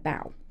on my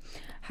bowel.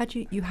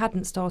 You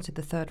hadn't started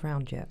the third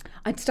round yet?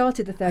 I'd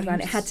started the third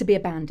round. It had to be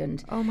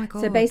abandoned. Oh my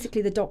God. So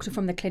basically the doctor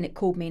from the clinic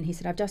called me and he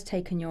said, I've just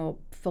taken your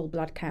full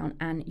blood count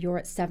and you're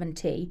at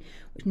 70,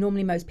 which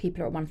normally most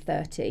people are at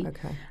 130.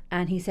 Okay.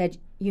 And he said,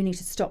 you need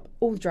to stop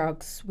all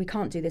drugs. We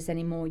can't do this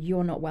anymore.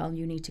 You're not well.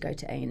 You need to go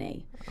to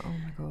A&E. Oh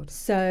my God.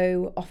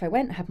 So off I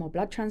went, had more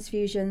blood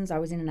transfusions. I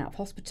was in and out of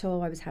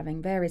hospital. I was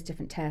having various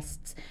different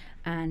tests.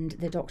 And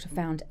the doctor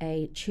found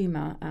a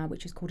tumour,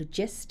 which is called a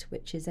GIST,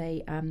 which is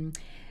a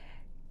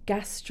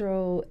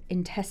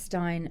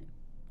gastrointestinal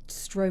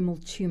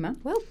stromal tumour.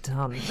 Well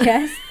done.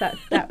 Yes,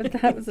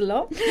 that was a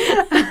lot.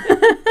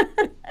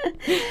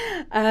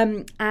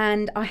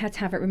 And I had to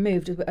have it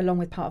removed along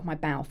with part of my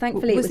bowel.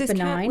 Thankfully, it was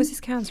benign. Was this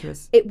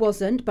cancerous? It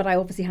wasn't, but I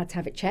obviously had to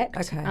have it checked.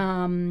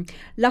 Okay.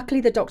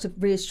 Luckily, the doctor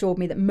reassured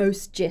me that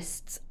most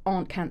GISTs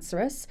aren't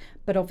cancerous,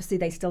 but obviously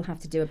they still have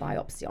to do a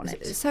biopsy on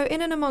it. So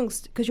in and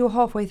amongst, because you're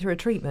halfway through a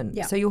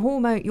treatment, so you're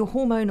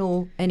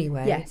hormonal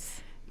anyway.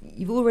 Yes.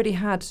 You've already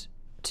had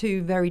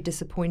 2 very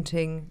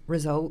disappointing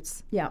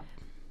results. Yeah.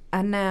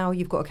 And now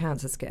you've got a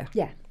cancer scare.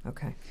 Yeah.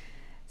 Okay.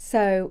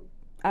 So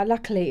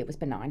luckily it was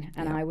benign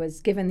and I was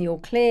given the all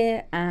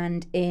clear,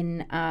 and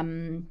in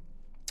I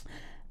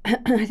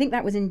think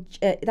that was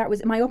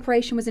my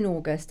operation was in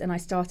August, and I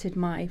started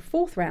my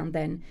 4th round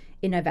then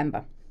in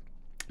November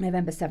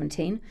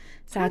 17.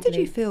 Sadly, how did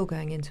you feel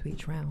going into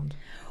each round?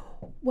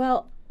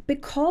 Well,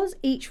 because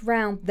each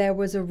round there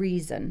was a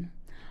reason,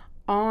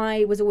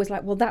 I was always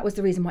like, well, that was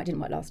the reason why it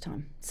didn't work last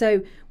time.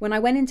 So when I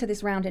went into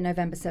this round in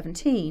November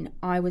 17,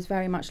 I was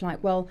very much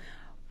like, well,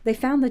 they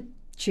found the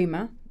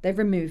tumour, they've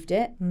removed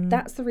it.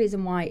 That's the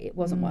reason why it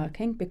wasn't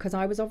working, because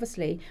I was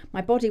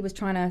my body was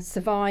trying to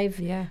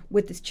survive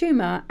with this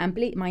tumour and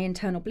my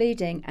internal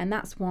bleeding, and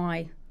that's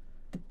why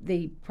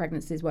the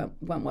pregnancies weren't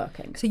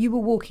working. So you were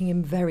walking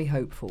in very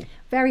hopeful?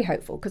 Very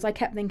hopeful, because I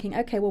kept thinking,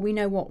 okay, well, we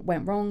know what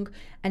went wrong,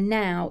 and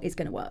now it's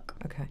going to work.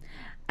 Okay.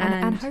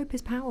 And hope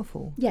is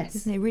powerful. Yes.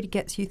 Isn't it? It really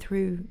gets you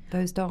through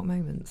those dark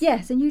moments.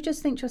 Yes, and you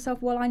just think to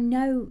yourself, well, I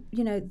know,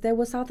 there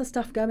was other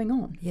stuff going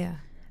on. Yeah.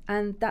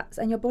 And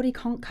your body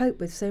can't cope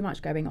with so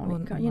much going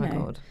on. Oh my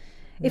God.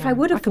 If I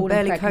would have fallen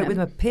pregnant, I can barely cope with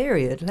my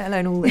period, let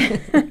alone all this.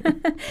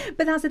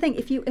 But that's the thing.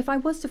 If I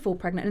was to fall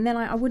pregnant, and then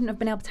I wouldn't have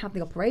been able to have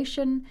the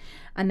operation,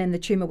 and then the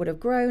tumour would have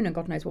grown, and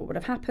God knows what would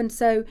have happened.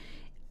 So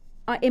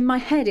in my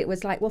head, it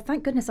was like, well,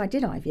 thank goodness I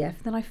did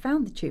IVF. Then I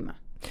found the tumour.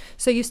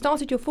 So you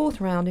started your 4th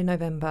round in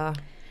November.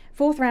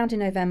 4th round in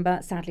November.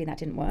 Sadly, that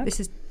didn't work. This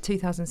is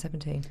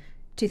 2017.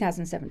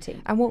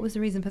 2017. And what was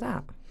the reason for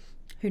that?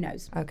 Who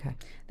knows? Okay.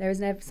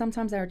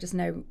 Sometimes there are just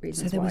no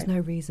reasons. So there was no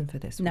reason for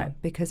this No. one?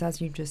 Because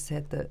as you just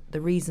said,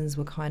 the reasons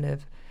were kind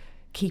of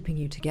keeping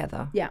you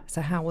together. Yeah.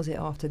 So how was it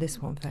after this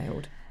one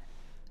failed?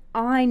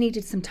 I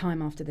needed some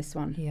time after this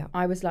one. Yeah.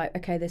 I was like,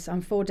 okay,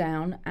 I'm 4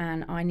 down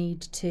and I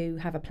need to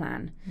have a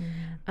plan.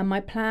 And my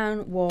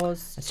plan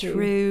was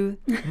True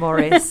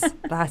Morris,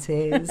 that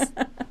is.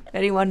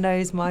 Anyone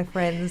knows my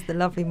friends, the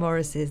lovely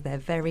Morrises, they're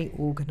very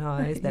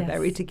organised, they're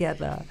very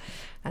together.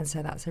 And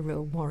so that's a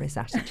real Morris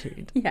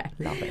attitude. Yeah.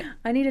 Love it.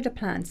 I needed a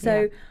plan.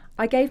 So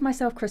I gave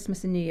myself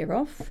Christmas and New Year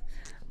off.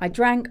 I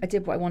drank, I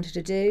did what I wanted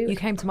to do. You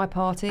came to my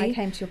party. I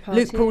came to your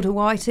party. Luke pulled a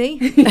whitey.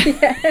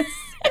 Yes.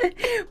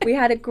 We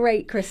had a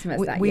great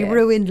Christmas that We year.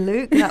 ruined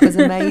Luke. That was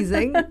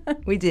amazing.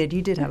 We did.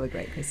 You did have a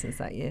great Christmas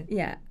that year.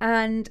 Yeah.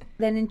 And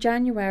then in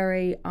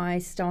January, I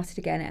started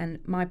again, and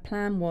my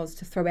plan was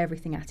to throw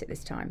everything at it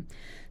this time.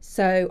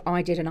 So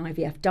I did an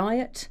IVF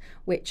diet,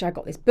 which I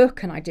got this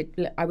book, and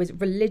I was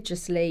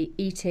religiously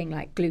eating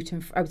like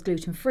I was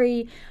gluten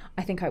free.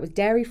 I think I was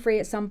dairy free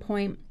at some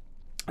point.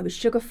 I was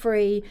sugar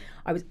free.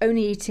 I was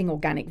only eating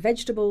organic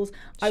vegetables.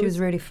 She was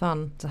really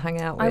fun to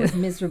hang out with. I was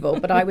miserable,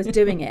 but I was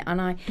doing it.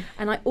 And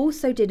I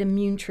also did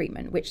immune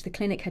treatment, which the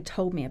clinic had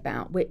told me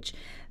about, which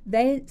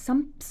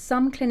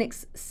some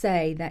clinics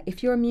say that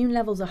if your immune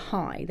levels are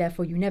high,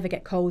 therefore you never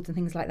get colds and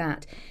things like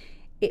that,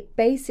 it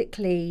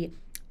basically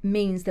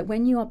means that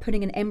when you are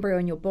putting an embryo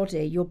in your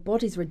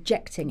body's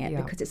rejecting it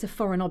because it's a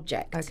foreign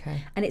object.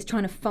 Okay. And it's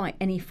trying to fight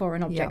any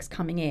foreign objects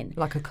coming in.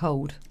 Like a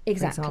cold,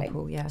 exactly. for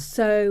example, yeah.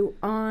 So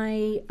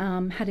I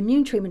had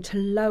immune treatment to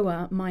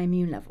lower my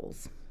immune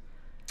levels.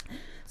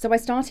 So I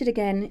started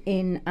again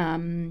in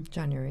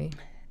January.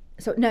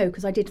 So no,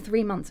 because I did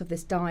 3 months of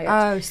this diet.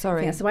 Oh,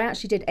 sorry. Yeah, so I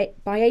actually did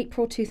by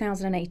April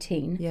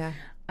 2018. Yeah.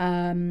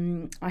 I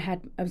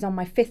was on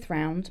my 5th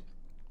round,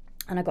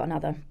 and I got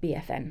another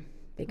BFN,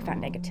 big fat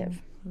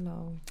negative.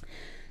 No.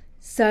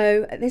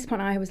 So at this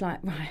point, I was like,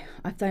 right,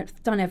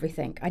 I've done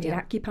everything. I did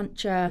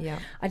acupuncture. Yeah.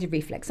 I did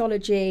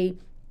reflexology,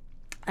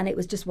 and it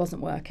just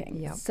wasn't working.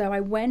 Yeah. So I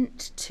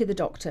went to the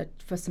doctor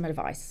for some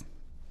advice.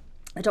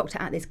 A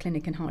doctor at this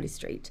clinic in Harley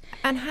Street.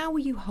 And how were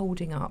you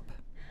holding up?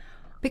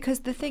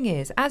 Because the thing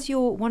is, as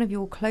one of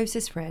your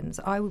closest friends,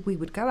 we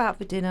would go out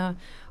for dinner,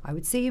 I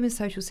would see you in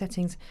social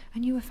settings,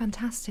 and you were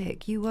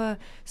fantastic. You were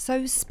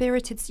so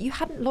spirited. You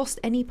hadn't lost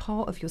any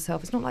part of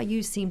yourself. It's not like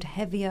you seemed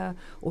heavier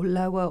or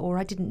lower, or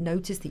I didn't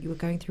notice that you were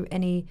going through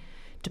any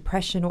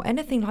depression or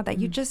anything like that.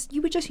 You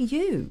were just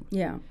you.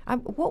 Yeah.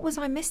 What was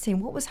I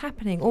missing? What was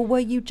happening? Or were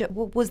you?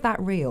 Was that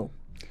real?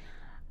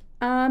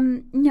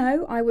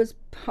 No, I was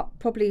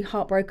probably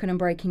heartbroken and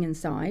breaking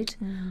inside.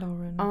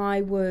 Lauren.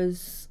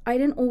 I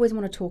didn't always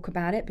want to talk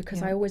about it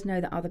because I always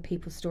know that other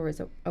people's stories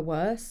are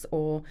worse,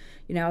 or,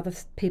 other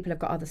people have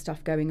got other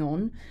stuff going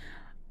on.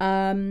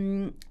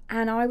 And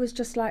I was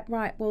just like,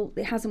 right, well,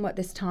 it hasn't worked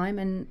this time,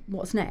 and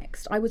what's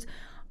next?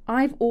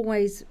 I've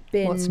always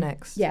been... What's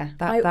next? Yeah.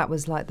 That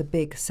was like the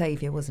big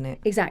saviour, wasn't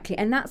it? Exactly.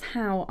 And that's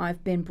how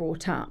I've been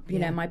brought up. You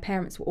know, my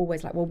parents were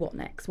always like, well, what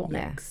next? What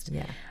next?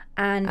 Yeah.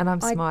 And I'm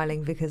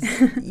smiling because,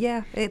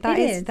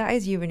 that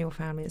is you and your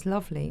family. It's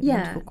lovely. Yeah.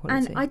 Wonderful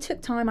quality. And I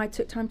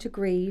took time to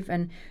grieve,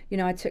 and,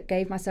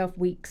 gave myself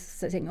weeks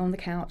sitting on the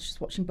couch,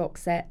 just watching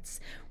box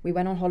sets. We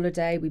went on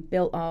holiday. We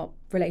built our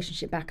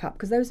relationship back up,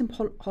 because those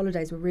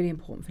holidays were really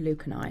important for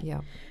Luke and I.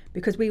 Yeah.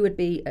 Because we would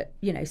be,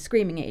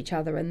 screaming at each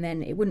other, and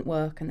then it wouldn't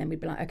work, and then we'd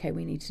be like, okay,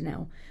 we need to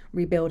now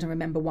rebuild and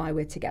remember why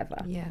we're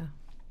together. Yeah.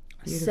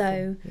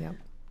 Beautiful. Yeah.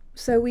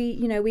 So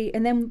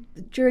and then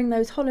during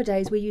those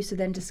holidays, we used to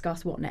then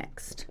discuss what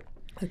next.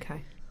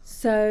 Okay.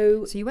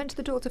 So you went to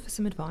the doctor for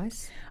some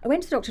advice? I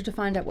went to the doctor to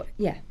find out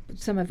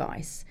some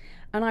advice.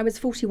 And I was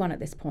 41 at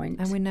this point.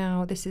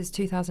 And this is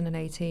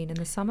 2018, in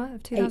the summer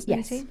of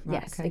 2018?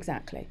 Yes,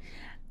 exactly.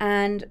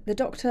 And the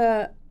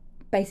doctor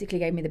basically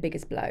gave me the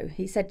biggest blow.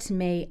 He said to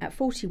me, at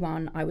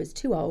 41, I was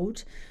too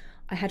old.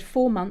 I had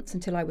 4 months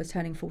until I was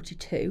turning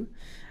 42.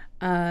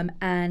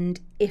 And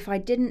if I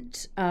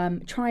didn't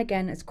try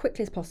again as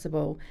quickly as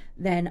possible,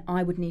 then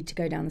I would need to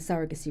go down the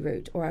surrogacy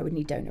route, or I would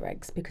need donor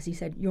eggs, because he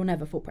said, you'll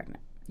never fall pregnant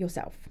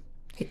yourself.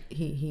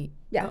 He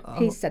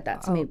said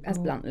that to me as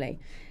bluntly.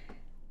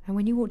 And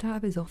when you walked out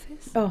of his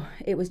office? Oh,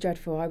 it was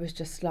dreadful. I was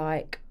just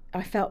like,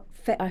 I felt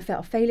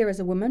a failure as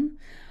a woman.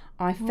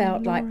 I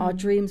felt like our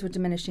dreams were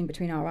diminishing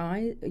between our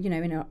eyes,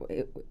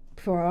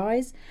 before our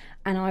eyes.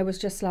 And I was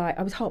just like,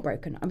 I was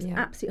heartbroken. I was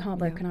absolutely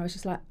heartbroken. I was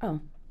just like, oh,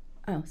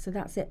 so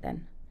that's it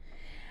then.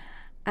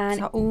 And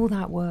so all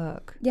that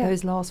work,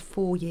 those last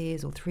 4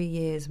 years or 3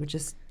 years were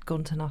just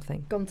gone to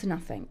nothing.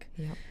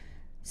 Yeah.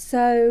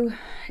 So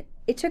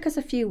it took us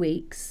a few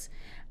weeks,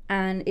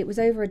 and it was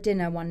over a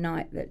dinner one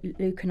night that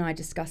Luke and I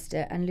discussed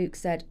it, and Luke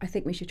said, I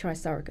think we should try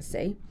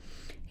surrogacy.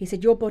 He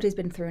said, your body's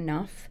been through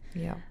enough.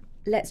 Yeah.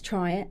 Let's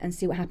try it and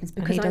see what happens.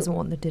 Because he doesn't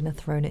want the dinner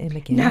thrown at him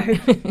again.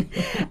 No.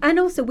 And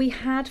also, we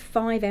had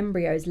 5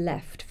 embryos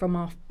left from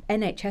our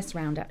NHS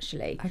round,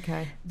 actually.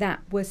 Okay.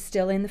 That was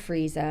still in the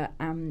freezer.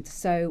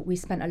 So we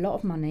spent a lot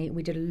of money.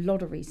 We did a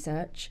lot of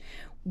research.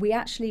 We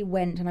actually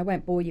went, and I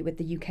won't bore you with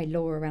the UK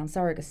law around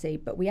surrogacy,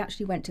 but we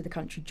actually went to the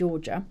country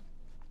Georgia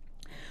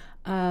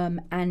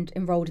and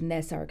enrolled in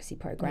their surrogacy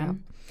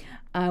program.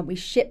 Yeah. We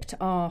shipped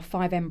our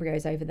 5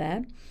 embryos over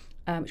there,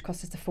 which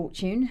cost us a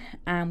fortune.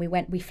 And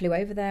we flew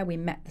over there, we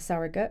met the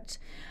surrogate.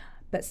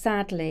 But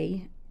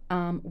sadly,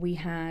 we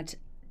had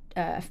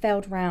a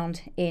failed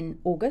round in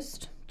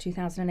August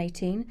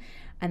 2018,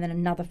 and then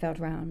another failed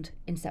round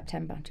in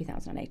September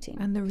 2018.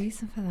 And the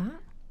reason for that?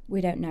 We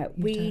don't know.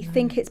 We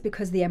think it's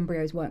because the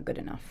embryos weren't good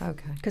enough.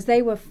 Okay. Because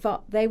they were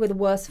the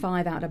worst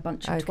 5 out of a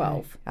bunch of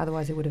 12.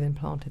 Otherwise, it would have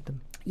implanted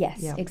them.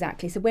 Yes,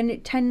 exactly. So when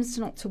it tends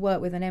not to work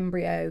with an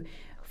embryo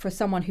for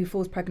someone who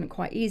falls pregnant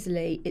quite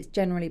easily, it's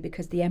generally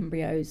because the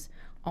embryos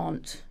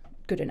aren't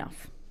good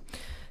enough.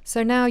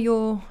 So now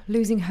you're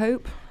losing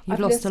hope. You've I've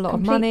lost a lot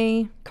of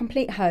money.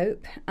 Complete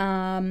hope.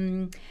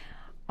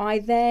 I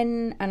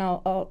then, and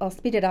I'll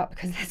speed it up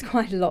because there's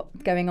quite a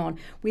lot going on.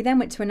 We then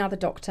went to another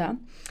doctor,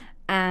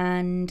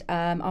 and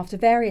after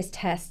various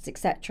tests,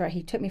 etc.,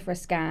 he took me for a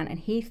scan, and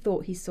he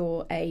thought he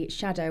saw a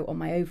shadow on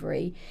my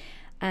ovary,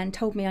 and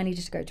told me I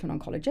needed to go to an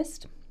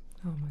oncologist.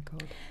 Oh my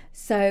God.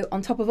 So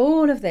on top of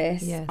all of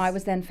this, Yes. I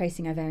was then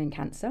facing ovarian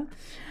cancer.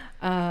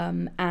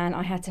 And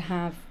I had to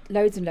have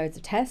loads and loads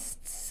of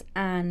tests,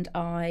 and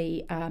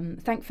I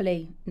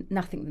thankfully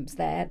nothing was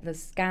there. The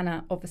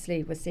scanner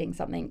obviously was seeing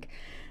something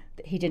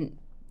that he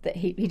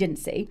didn't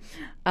see,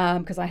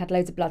 because I had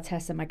loads of blood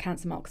tests and my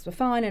cancer markers were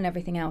fine and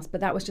everything else,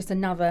 but that was just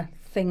another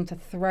thing to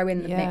throw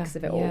in the mix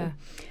of it all.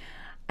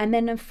 And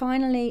then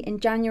finally in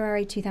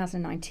January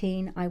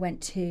 2019 I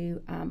went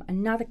to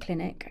another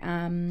clinic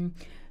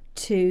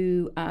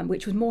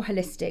which was more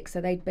holistic,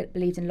 so they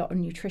believed in a lot of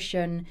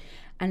nutrition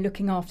and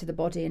looking after the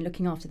body and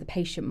looking after the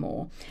patient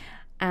more,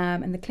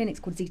 and the clinic's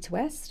called Zeta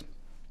West.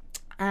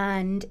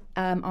 And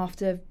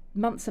after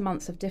months and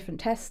months of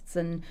different tests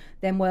and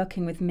them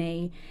working with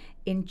me,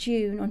 on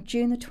June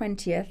the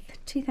 20th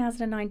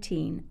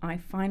 2019 I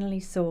finally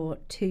saw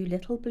 2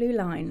 little blue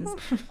lines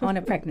on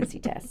a pregnancy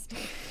test.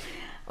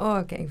 Oh,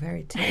 I'm getting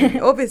very teary.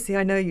 Obviously,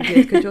 I know you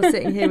did, because you're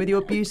sitting here with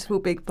your beautiful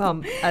big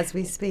bump as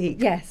we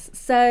speak. Yes.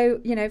 So,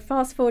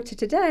 fast forward to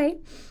today,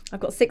 I've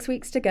got 6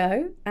 weeks to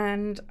go,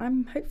 and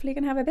I'm hopefully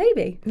going to have a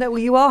baby. No, well,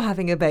 you are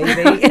having a baby.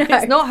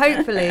 It's not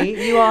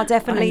hopefully. You are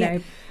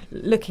definitely,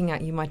 looking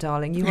at you, my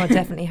darling, you are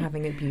definitely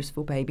having a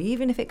beautiful baby.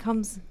 Even if it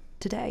comes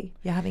today,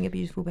 you're having a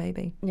beautiful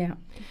baby. Yeah.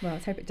 Well,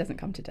 let's hope it doesn't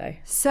come today.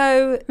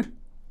 So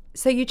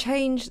you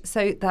changed.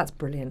 So that's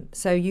brilliant.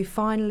 So you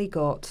finally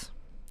got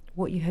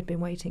what you had been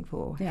waiting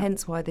for,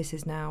 hence why this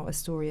is now a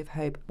story of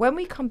hope. When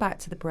we come back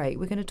to the break,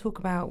 we're going to talk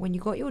about when you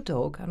got your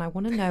dog, and I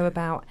want to know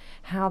about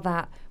how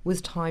that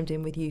was timed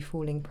in with you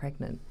falling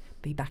pregnant.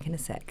 Be back in a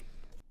sec.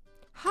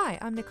 Hi,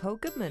 I'm Nicole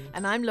Goodman.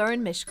 And I'm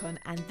Lauren Mishkon,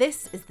 and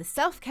this is the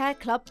Self-Care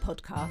Club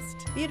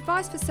podcast. The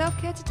advice for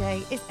self-care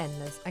today is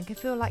endless and can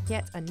feel like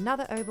yet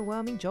another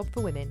overwhelming job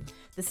for women.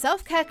 The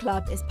Self-Care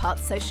Club is part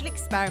social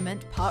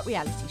experiment, part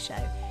reality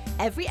show.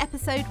 Every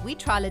episode, we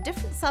trial a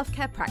different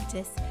self-care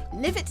practice,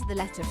 live it to the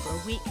letter for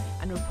a week,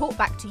 and report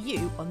back to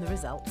you on the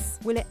results.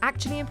 Will it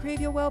actually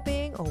improve your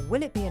well-being, or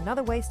will it be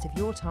another waste of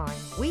your time?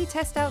 We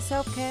test out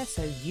self-care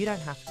so you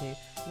don't have to.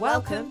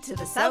 Welcome to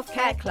the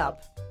Self-Care Club.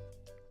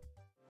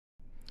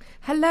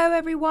 Hello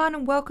everyone,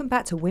 and welcome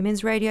back to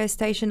Women's Radio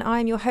Station.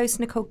 I am your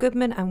host Nicole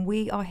Goodman, and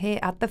we are here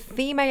at the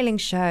Femaling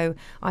Show.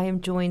 I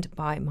am joined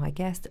by my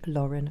guest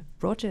Lauren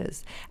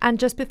Rogers, and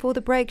just before the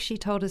break she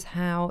told us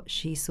how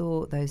she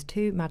saw those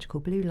 2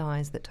 magical blue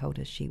lines that told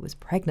us she was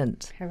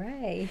pregnant.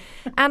 Hooray.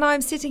 And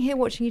I'm sitting here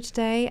watching you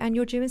today, and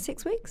you're due in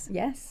 6 weeks?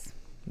 Yes.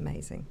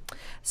 Amazing.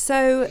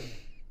 So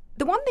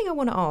the one thing I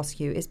want to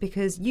ask you is,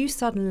 because you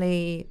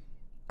suddenly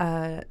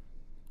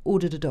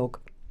ordered a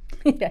dog.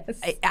 Yes.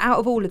 Out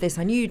of all of this,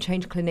 I knew you'd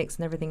changed clinics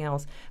and everything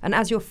else. And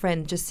as your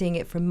friend, just seeing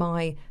it from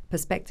my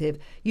perspective,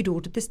 you'd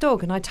ordered this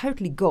dog. And I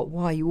totally got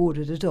why you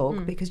ordered a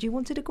dog, because you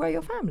wanted to grow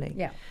your family.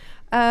 Yeah.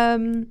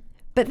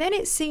 But then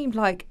it seemed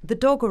like the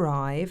dog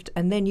arrived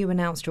and then you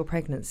announced your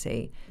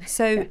pregnancy.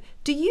 So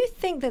do you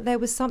think that there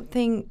was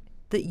something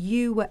that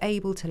you were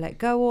able to let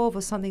go of,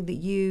 or something that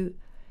you,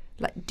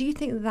 do you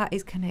think that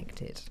is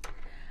connected?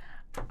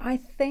 I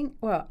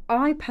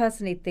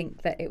personally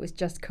think that it was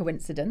just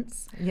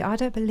coincidence. Yeah, I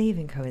don't believe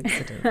in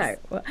coincidence. No.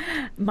 Well,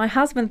 my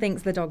husband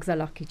thinks the dog's a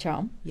lucky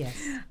charm. Yes.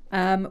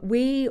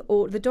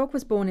 The dog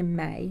was born in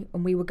May,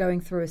 and we were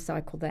going through a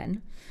cycle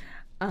then.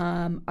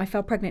 I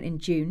fell pregnant in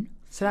June.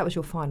 So that was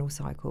your final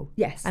cycle?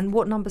 Yes. And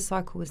what number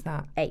cycle was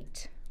that?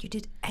 8. You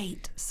did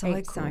 8 cycles?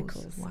 8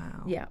 cycles.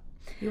 Wow. Yeah.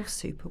 You're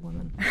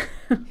Superwoman.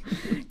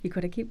 You've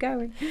got to keep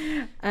going.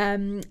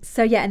 And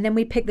then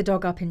we picked the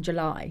dog up in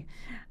July.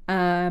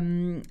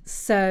 The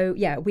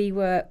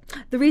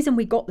reason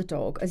we got the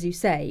dog, as you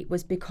say,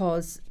 was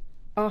because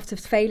after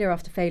failure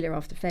after failure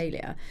after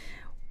failure,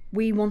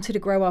 we wanted to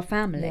grow our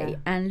family. Yeah.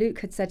 And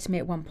Luke had said to me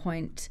at one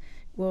point,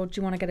 well, do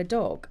you want to get a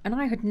dog? And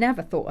I had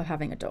never thought of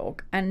having a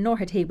dog, and nor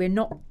had he. We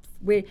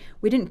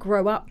didn't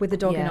grow up with a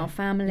dog in our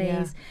families.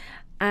 Yeah.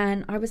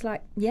 And I was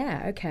like,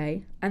 yeah,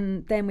 okay.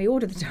 And then we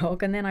ordered the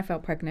dog, and then I fell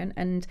pregnant,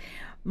 and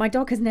my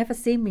dog has never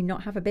seen me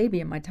not have a baby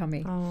in my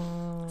tummy.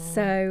 Oh,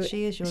 so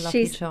she is your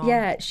lucky charm.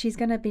 Yeah, she's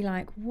going to be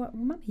like, what,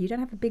 Mummy, you don't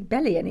have a big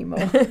belly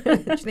anymore. Do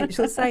you think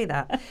she'll say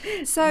that?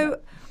 So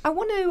I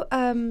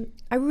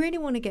really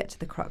want to get to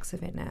the crux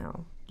of it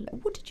now.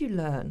 What did you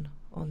learn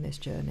on this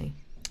journey?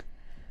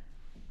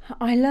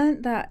 I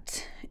learned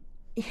that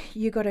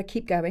you got to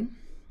keep going.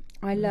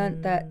 I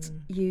learned that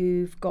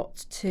you've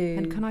got to...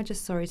 And can I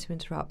just, sorry to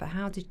interrupt, but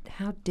how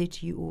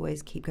did you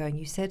always keep going?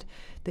 You said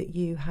that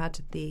you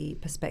had the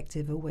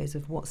perspective always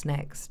of what's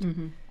next.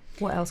 Mm-hmm.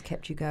 What else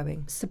kept you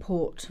going?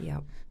 Support. Yeah.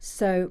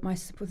 So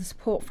the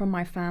support from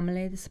my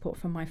family, the support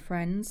from my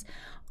friends.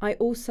 I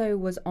also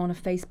was on a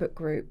Facebook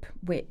group,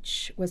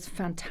 which was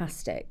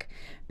fantastic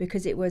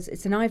because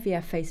it's an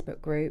IVF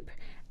Facebook group,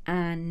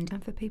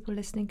 And for people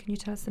listening, can you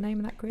tell us the name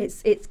of that group?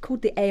 It's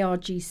called the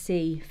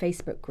ARGC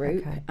Facebook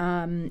group.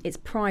 Okay. It's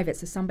private,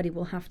 so somebody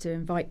will have to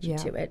invite you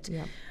to it.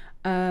 Yeah.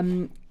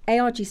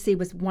 ARGC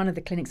was one of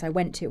the clinics I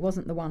went to. It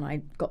wasn't the one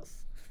I got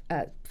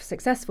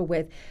successful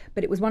with,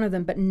 but it was one of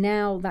them. But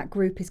now that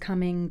group is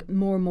coming,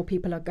 more and more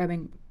people are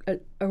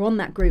on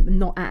that group,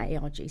 not at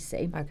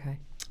ARGC. Okay.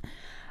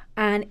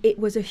 And it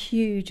was a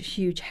huge,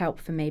 huge help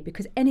for me,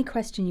 because any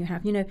question you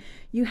have,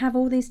 you have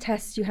all these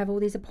tests, you have all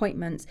these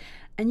appointments,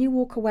 and you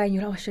walk away and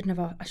you're like,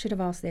 I should have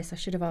asked this, I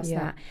should have asked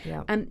that.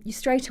 Yeah. And you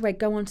straight away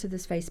go onto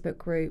this Facebook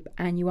group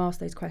and you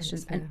ask those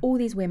questions, and all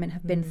these women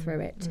have been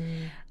through it.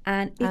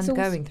 And it's also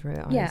going through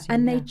it.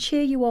 They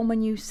cheer you on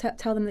when you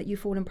tell them that you've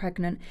fallen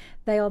pregnant.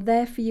 They are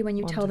there for you when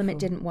you tell them it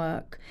didn't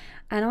work.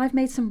 And I've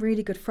made some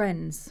really good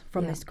friends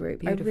from this group.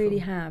 Beautiful. I really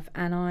have.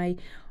 And I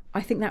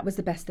think that was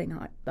the best thing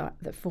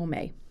that for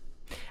me.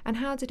 And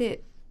how did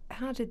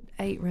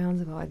 8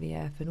 rounds of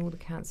IVF and all the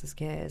cancer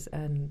scares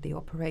and the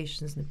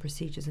operations and the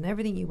procedures and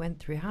everything you went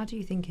through, how do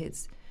you think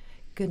it's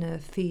going to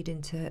feed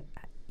into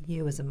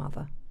you as a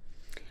mother?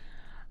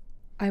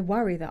 I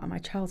worry that my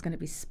child's going to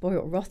be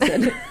spoiled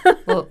rotten.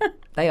 Well,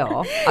 they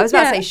are. I was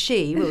about to say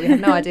she, but we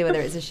have no idea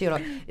whether it's a she or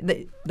not.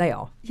 They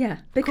are. Yeah,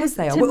 because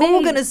they are. We're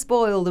all going to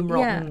spoil them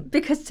rotten. Yeah,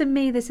 because to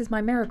me, this is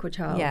my miracle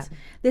child. Yeah.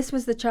 This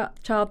was the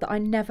child that I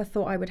never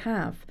thought I would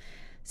have.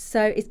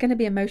 So it's going to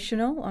be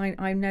emotional.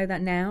 I know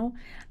that now.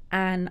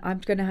 And I'm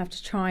going to have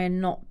to try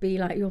and not be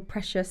like, you're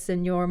precious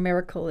and you're a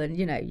miracle and,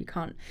 you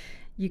can't,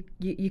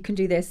 you can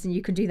do this and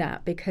you can do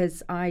that,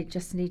 because I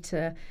just need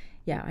to,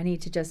 I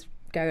need to just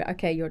go,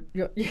 okay, you're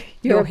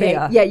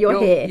here. Yeah, you're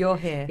here. You're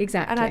here.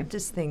 Exactly. And I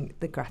just think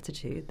the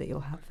gratitude that you'll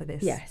have for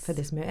this,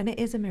 and it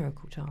is a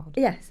miracle child.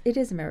 Yes, it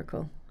is a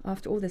miracle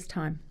after all this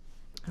time.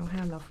 Oh,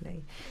 how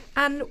lovely.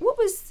 And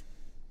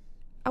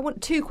I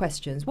want 2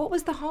 questions. What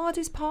was the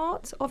hardest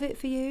part of it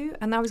for you?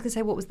 And I was going to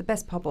say, what was the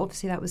best part? But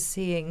obviously that was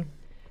seeing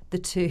the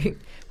 2.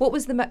 What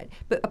was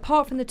but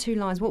apart from the 2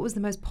 lines, what was the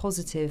most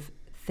positive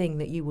thing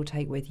that you will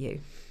take with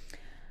you?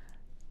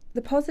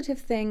 The positive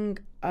thing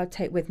I'll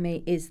take with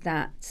me is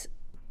that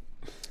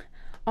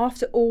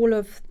after all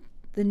of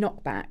the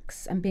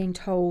knockbacks and being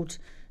told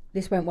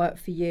this won't work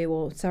for you,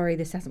 or sorry,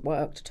 this hasn't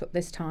worked, took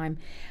this time,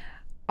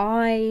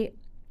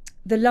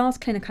 the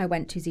last clinic I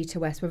went to, Zeta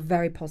West, were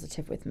very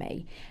positive with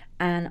me.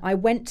 And I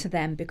went to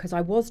them because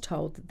I was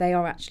told that they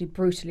are actually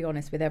brutally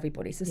honest with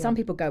everybody. So some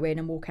people go in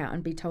and walk out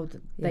and be told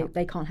that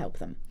they can't help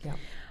them.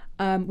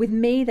 Yeah. With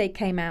me, they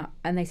came out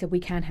and they said, we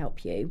can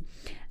help you.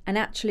 And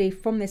actually,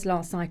 from this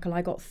last cycle,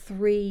 I got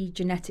 3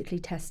 genetically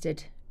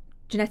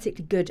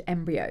good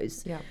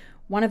embryos. Yeah.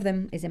 One of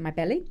them is in my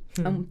belly,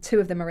 and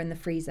 2 of them are in the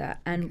freezer.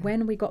 And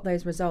when we got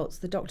those results,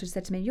 the doctor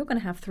said to me, you're going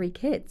to have 3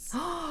 kids.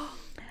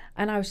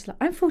 And I was just like,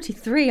 I'm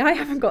 43. I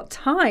haven't got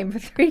time for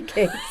 3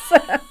 kids.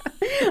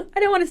 I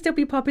don't want to still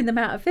be popping them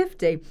out at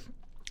 50.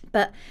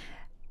 But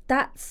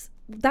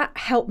that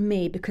helped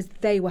me because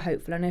they were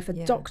hopeful. And if a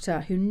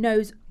doctor who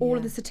knows all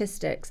of the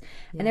statistics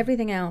and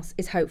everything else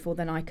is hopeful,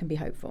 then I can be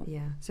hopeful.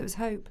 Yeah. So it was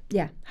hope.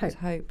 Yeah, hope. It was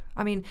hope.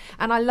 I mean,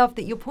 and I love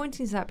that you're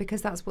pointing to that,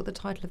 because that's what the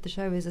title of the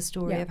show is, a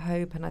story of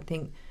hope. And I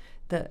think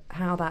that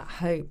how that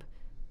hope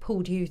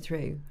pulled you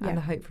through and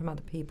the hope from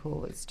other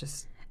people, it's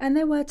just... And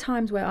there were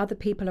times where other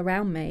people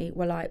around me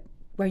were like,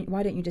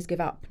 why don't you just give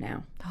up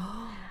now?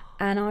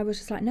 And I was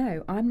just like,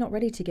 no, I'm not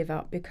ready to give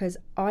up, because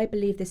I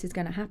believe this is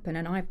going to happen,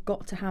 and I've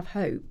got to have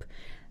hope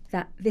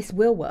that this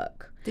will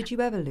work. Did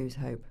you ever lose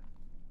hope?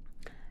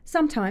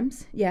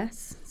 Sometimes,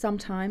 yes,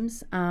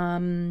 sometimes.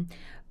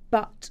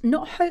 But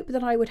not hope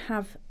that I would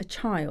have a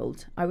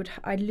child.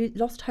 I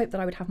lost hope that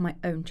I would have my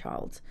own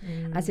child,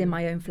 as in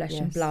my own flesh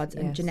and blood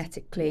and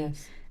genetically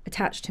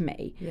attached to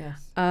me.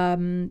 Yes.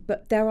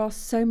 But there are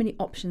so many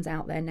options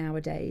out there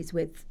nowadays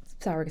with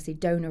surrogacy,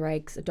 donor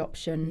eggs,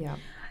 adoption,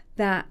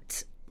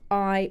 that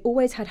I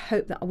always had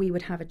hope that we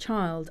would have a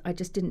child. I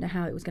just didn't know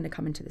how it was going to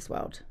come into this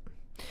world.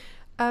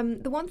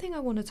 The one thing I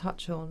want to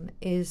touch on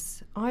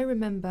is, I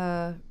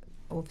remember,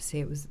 obviously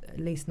it was at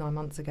least 9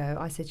 months ago,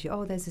 I said to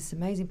you, there's this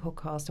amazing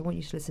podcast I want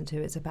you to listen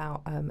to. It's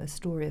about a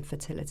story of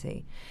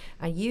fertility.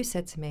 And you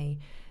said to me,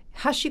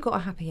 has she got a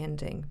happy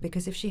ending?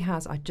 Because if she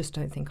has, I just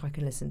don't think I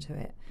can listen to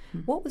it.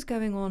 What was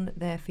going on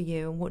there for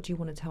you, and what do you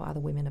want to tell other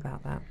women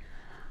about that?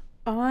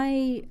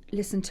 I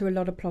listened to a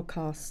lot of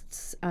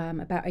podcasts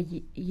about a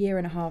year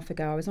and a half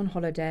ago. I was on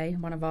holiday,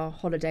 one of our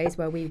holidays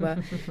where we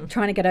were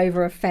trying to get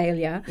over a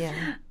failure.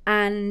 Yeah.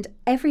 And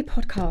every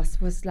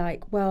podcast was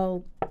like,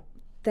 well,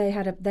 they've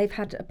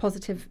had a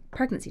positive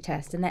pregnancy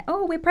test, and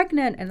we're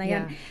pregnant, and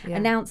they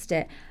announced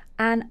it.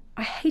 And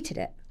I hated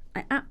it.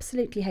 I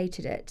absolutely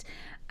hated it.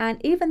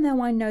 And even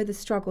though I know the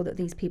struggle that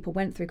these people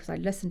went through, because I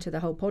listened to the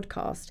whole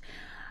podcast,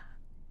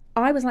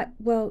 I was like,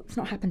 well, it's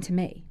not happened to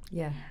me.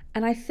 Yeah.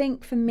 And I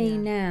think for me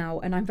now,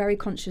 and I'm very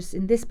conscious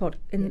in this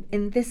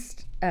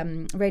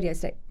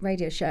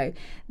radio show,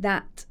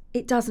 that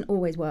it doesn't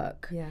always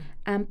work. Yeah.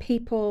 And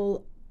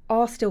people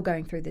are still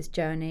going through this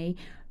journey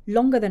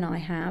longer than I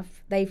have.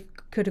 They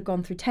could have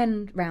gone through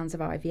 10 rounds of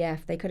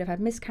IVF. They could have had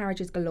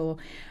miscarriages galore.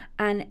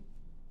 And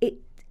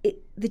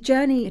the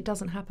journey... It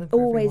doesn't happen for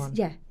always, everyone.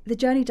 Yeah, the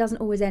journey doesn't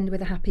always end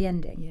with a happy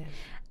ending. Yeah.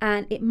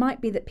 And it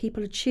might be that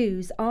people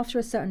choose after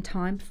a certain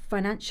time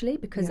financially,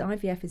 because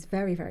IVF is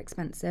very, very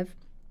expensive,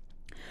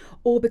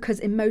 or because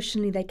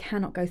emotionally they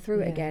cannot go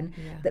through it again,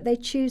 that they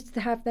choose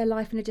to have their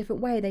life in a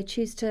different way. They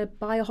choose to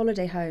buy a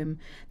holiday home.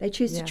 They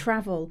choose to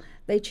travel.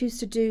 They choose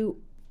to do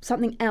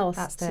something else.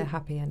 That's their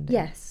happy ending.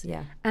 Yes.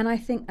 Yeah. And I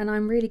think, and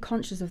I'm really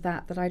conscious of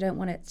that I don't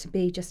want it to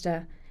be just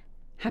a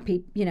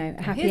happy,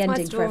 a happy Here's ending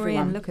my story for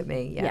everyone. and look at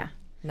me. Yeah.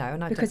 No,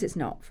 and because it's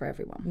not for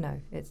everyone.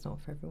 No, it's not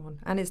for everyone.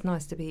 And it's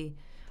nice to be,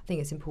 I think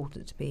it's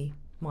important to be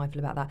mindful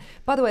about that.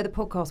 By the way, the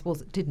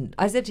podcast didn't.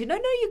 I said to you, no,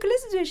 you can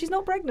listen to it. She's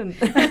not pregnant.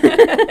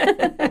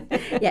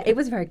 Yeah, it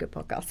was a very good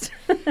podcast.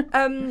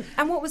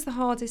 And what was the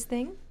hardest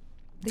thing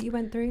that you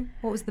went through?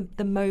 What was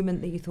the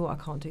moment that you thought, I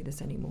can't do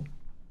this anymore?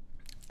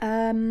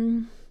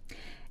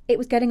 It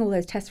was getting all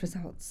those test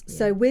results. Yeah.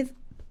 So with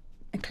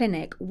a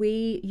clinic,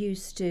 they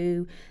used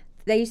to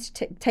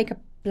take a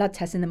blood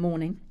test in the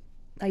morning.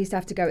 I used to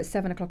have to go at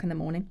 7 o'clock in the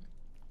morning,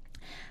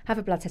 have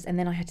a blood test, and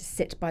then I had to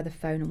sit by the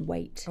phone and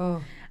wait.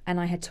 Oh. And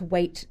I had to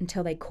wait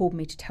until they called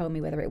me to tell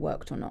me whether it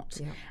worked or not.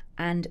 Yeah.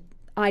 And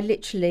I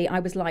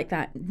was like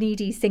that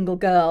needy single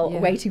girl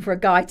waiting for a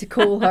guy to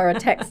call her or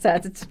text her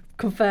to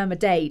confirm a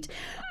date.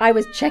 I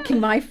was checking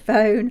my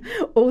phone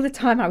all the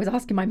time. I was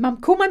asking my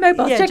mum, call my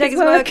mobile, check it's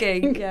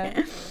working.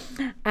 Yeah.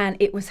 And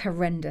it was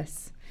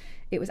horrendous.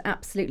 It was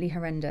absolutely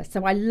horrendous.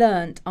 So I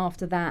learnt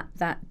after that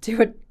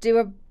do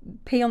a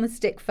pee on the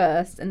stick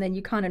first, and then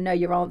you kind of know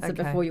your answer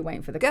before you're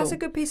waiting for the call. That's a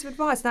good piece of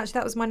advice. And actually,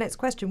 that was my next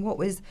question.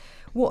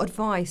 What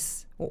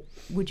advice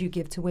would you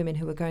give to women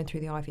who are going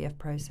through the IVF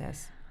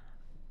process?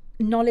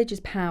 Knowledge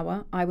is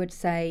power. I would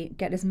say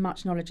get as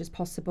much knowledge as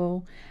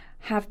possible.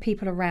 Have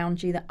people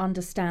around you that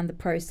understand the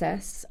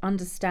process,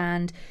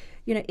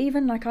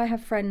 even like I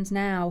have friends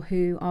now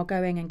who are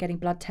going and getting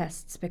blood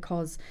tests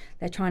because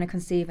they're trying to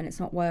conceive and it's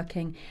not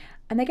working.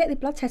 And they get the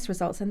blood test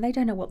results and they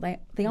don't know what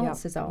the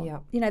answers are.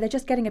 Yep. They're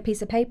just getting a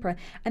piece of paper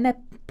and they're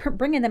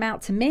bringing them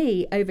out to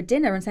me over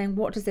dinner and saying,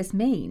 what does this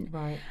mean?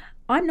 Right.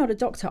 I'm not a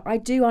doctor. I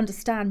do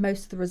understand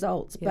most of the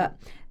results, but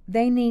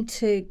they need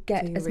to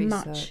get as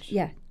much.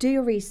 Yeah, do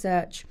your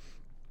research.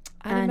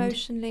 And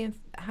emotionally and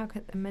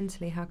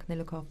mentally, how can they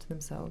look after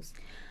themselves?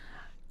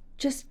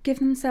 Just give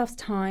themselves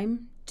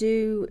time.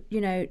 Do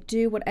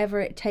whatever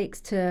it takes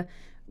to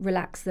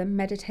relax them.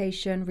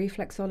 Meditation,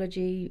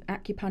 reflexology,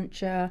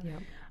 acupuncture. Yeah.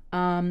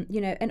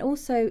 And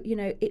also,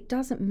 it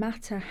doesn't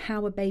matter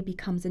how a baby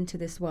comes into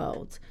this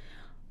world.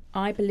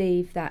 I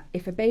believe that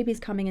if a baby's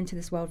coming into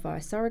this world via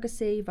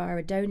surrogacy, via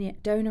a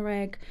donor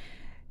egg,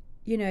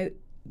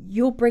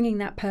 you're bringing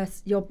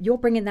that you're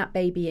bringing that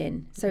baby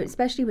in. So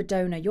especially with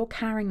donor, you're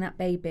carrying that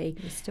baby.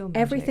 It's still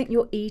magic. Everything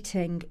you're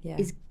eating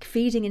is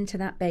feeding into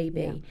that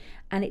baby,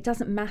 and it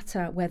doesn't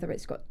matter whether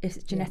if it's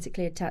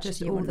genetically attached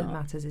to you or not. Just all that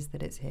matters is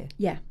that it's here.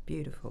 Yeah,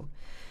 beautiful.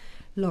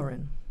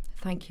 Lauren,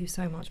 thank you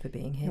so much for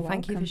being here.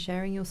 Thank you for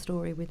sharing your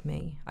story with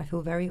me. I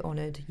feel very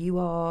honoured. You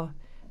are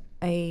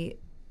a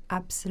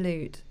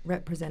absolute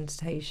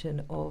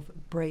representation of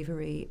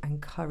bravery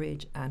and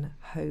courage and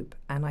hope,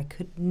 and I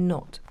could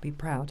not be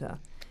prouder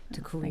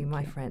to call you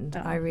my friend.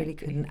 I really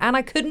couldn't. And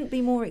I couldn't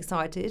be more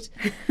excited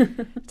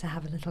to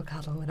have a little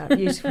cuddle with that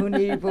beautiful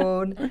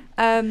newborn.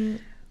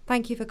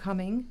 Thank you for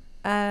coming.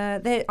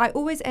 I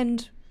always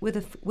end with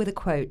a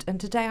quote, and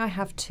today I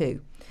have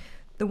two.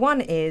 The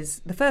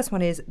first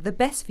one is, the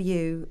best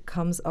view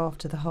comes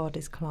after the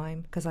hardest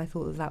climb, because I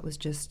thought that was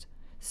just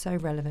so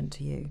relevant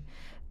to you.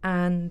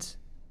 And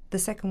the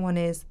second one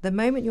is, the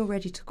moment you're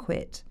ready to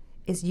quit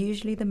is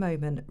usually the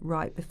moment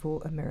right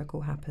before a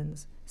miracle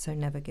happens. So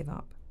never give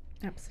up.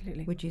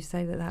 Absolutely. Would you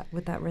say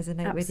would that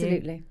resonate with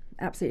you?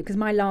 Absolutely. Because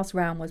my last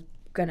round was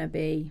going to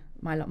be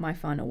my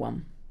final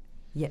one.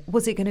 Yeah.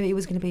 Was it going to be? It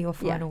was going to be your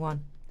final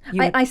one.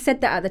 I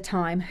said that at the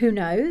time. Who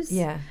knows?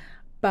 Yeah.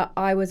 But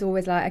I was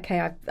always like,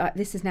 okay,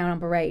 this is now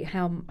number 8.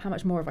 How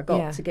much more have I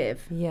got to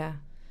give? Yeah.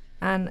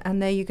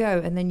 And there you go.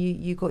 And then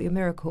you got your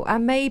miracle.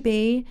 And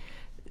maybe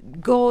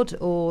God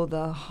or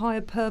the higher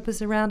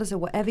purpose around us, or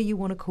whatever you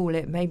want to call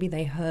it, maybe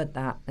they heard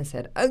that and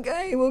said,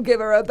 okay, we'll give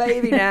her a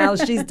baby now.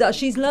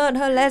 She's learned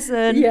her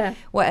lesson. Yeah.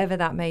 Whatever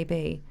that may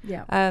be.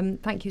 Yeah.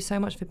 Thank you so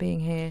much for being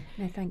here.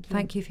 No, thank you.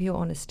 Thank you for your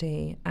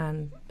honesty,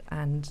 and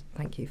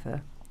thank you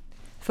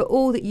for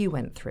all that you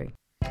went through.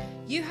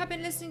 You have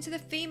been listening to the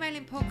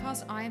Femaling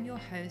Podcast. I am your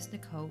host,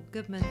 Nicole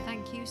Goodman.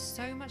 Thank you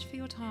so much for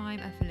your time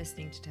and for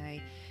listening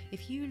today.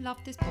 If you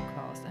loved this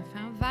podcast and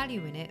found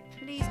value in it,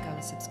 please go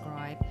and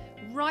subscribe,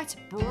 write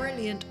a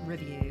brilliant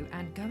review,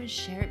 and go and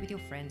share it with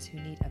your friends who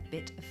need a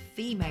bit of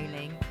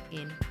femaling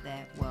in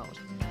their world.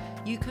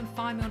 You can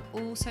find me on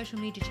all social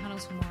media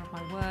channels for more of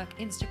my work: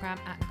 Instagram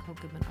at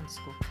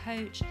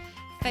 @NicoleGoodman_coach,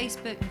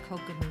 Facebook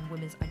Nicole Goodman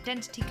Women's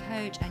Identity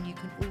Coach, and you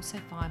can also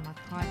find my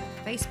private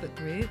Facebook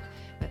group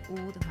where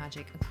all the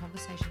magic and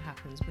conversation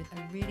happens with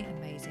a really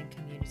amazing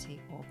community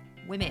of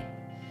women.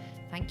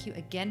 Thank you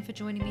again for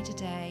joining me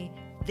today.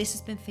 This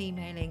has been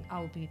Femaling. I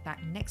will be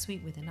back next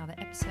week with another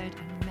episode,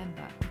 and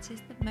remember, it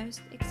is the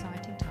most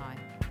exciting time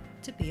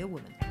to be a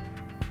woman.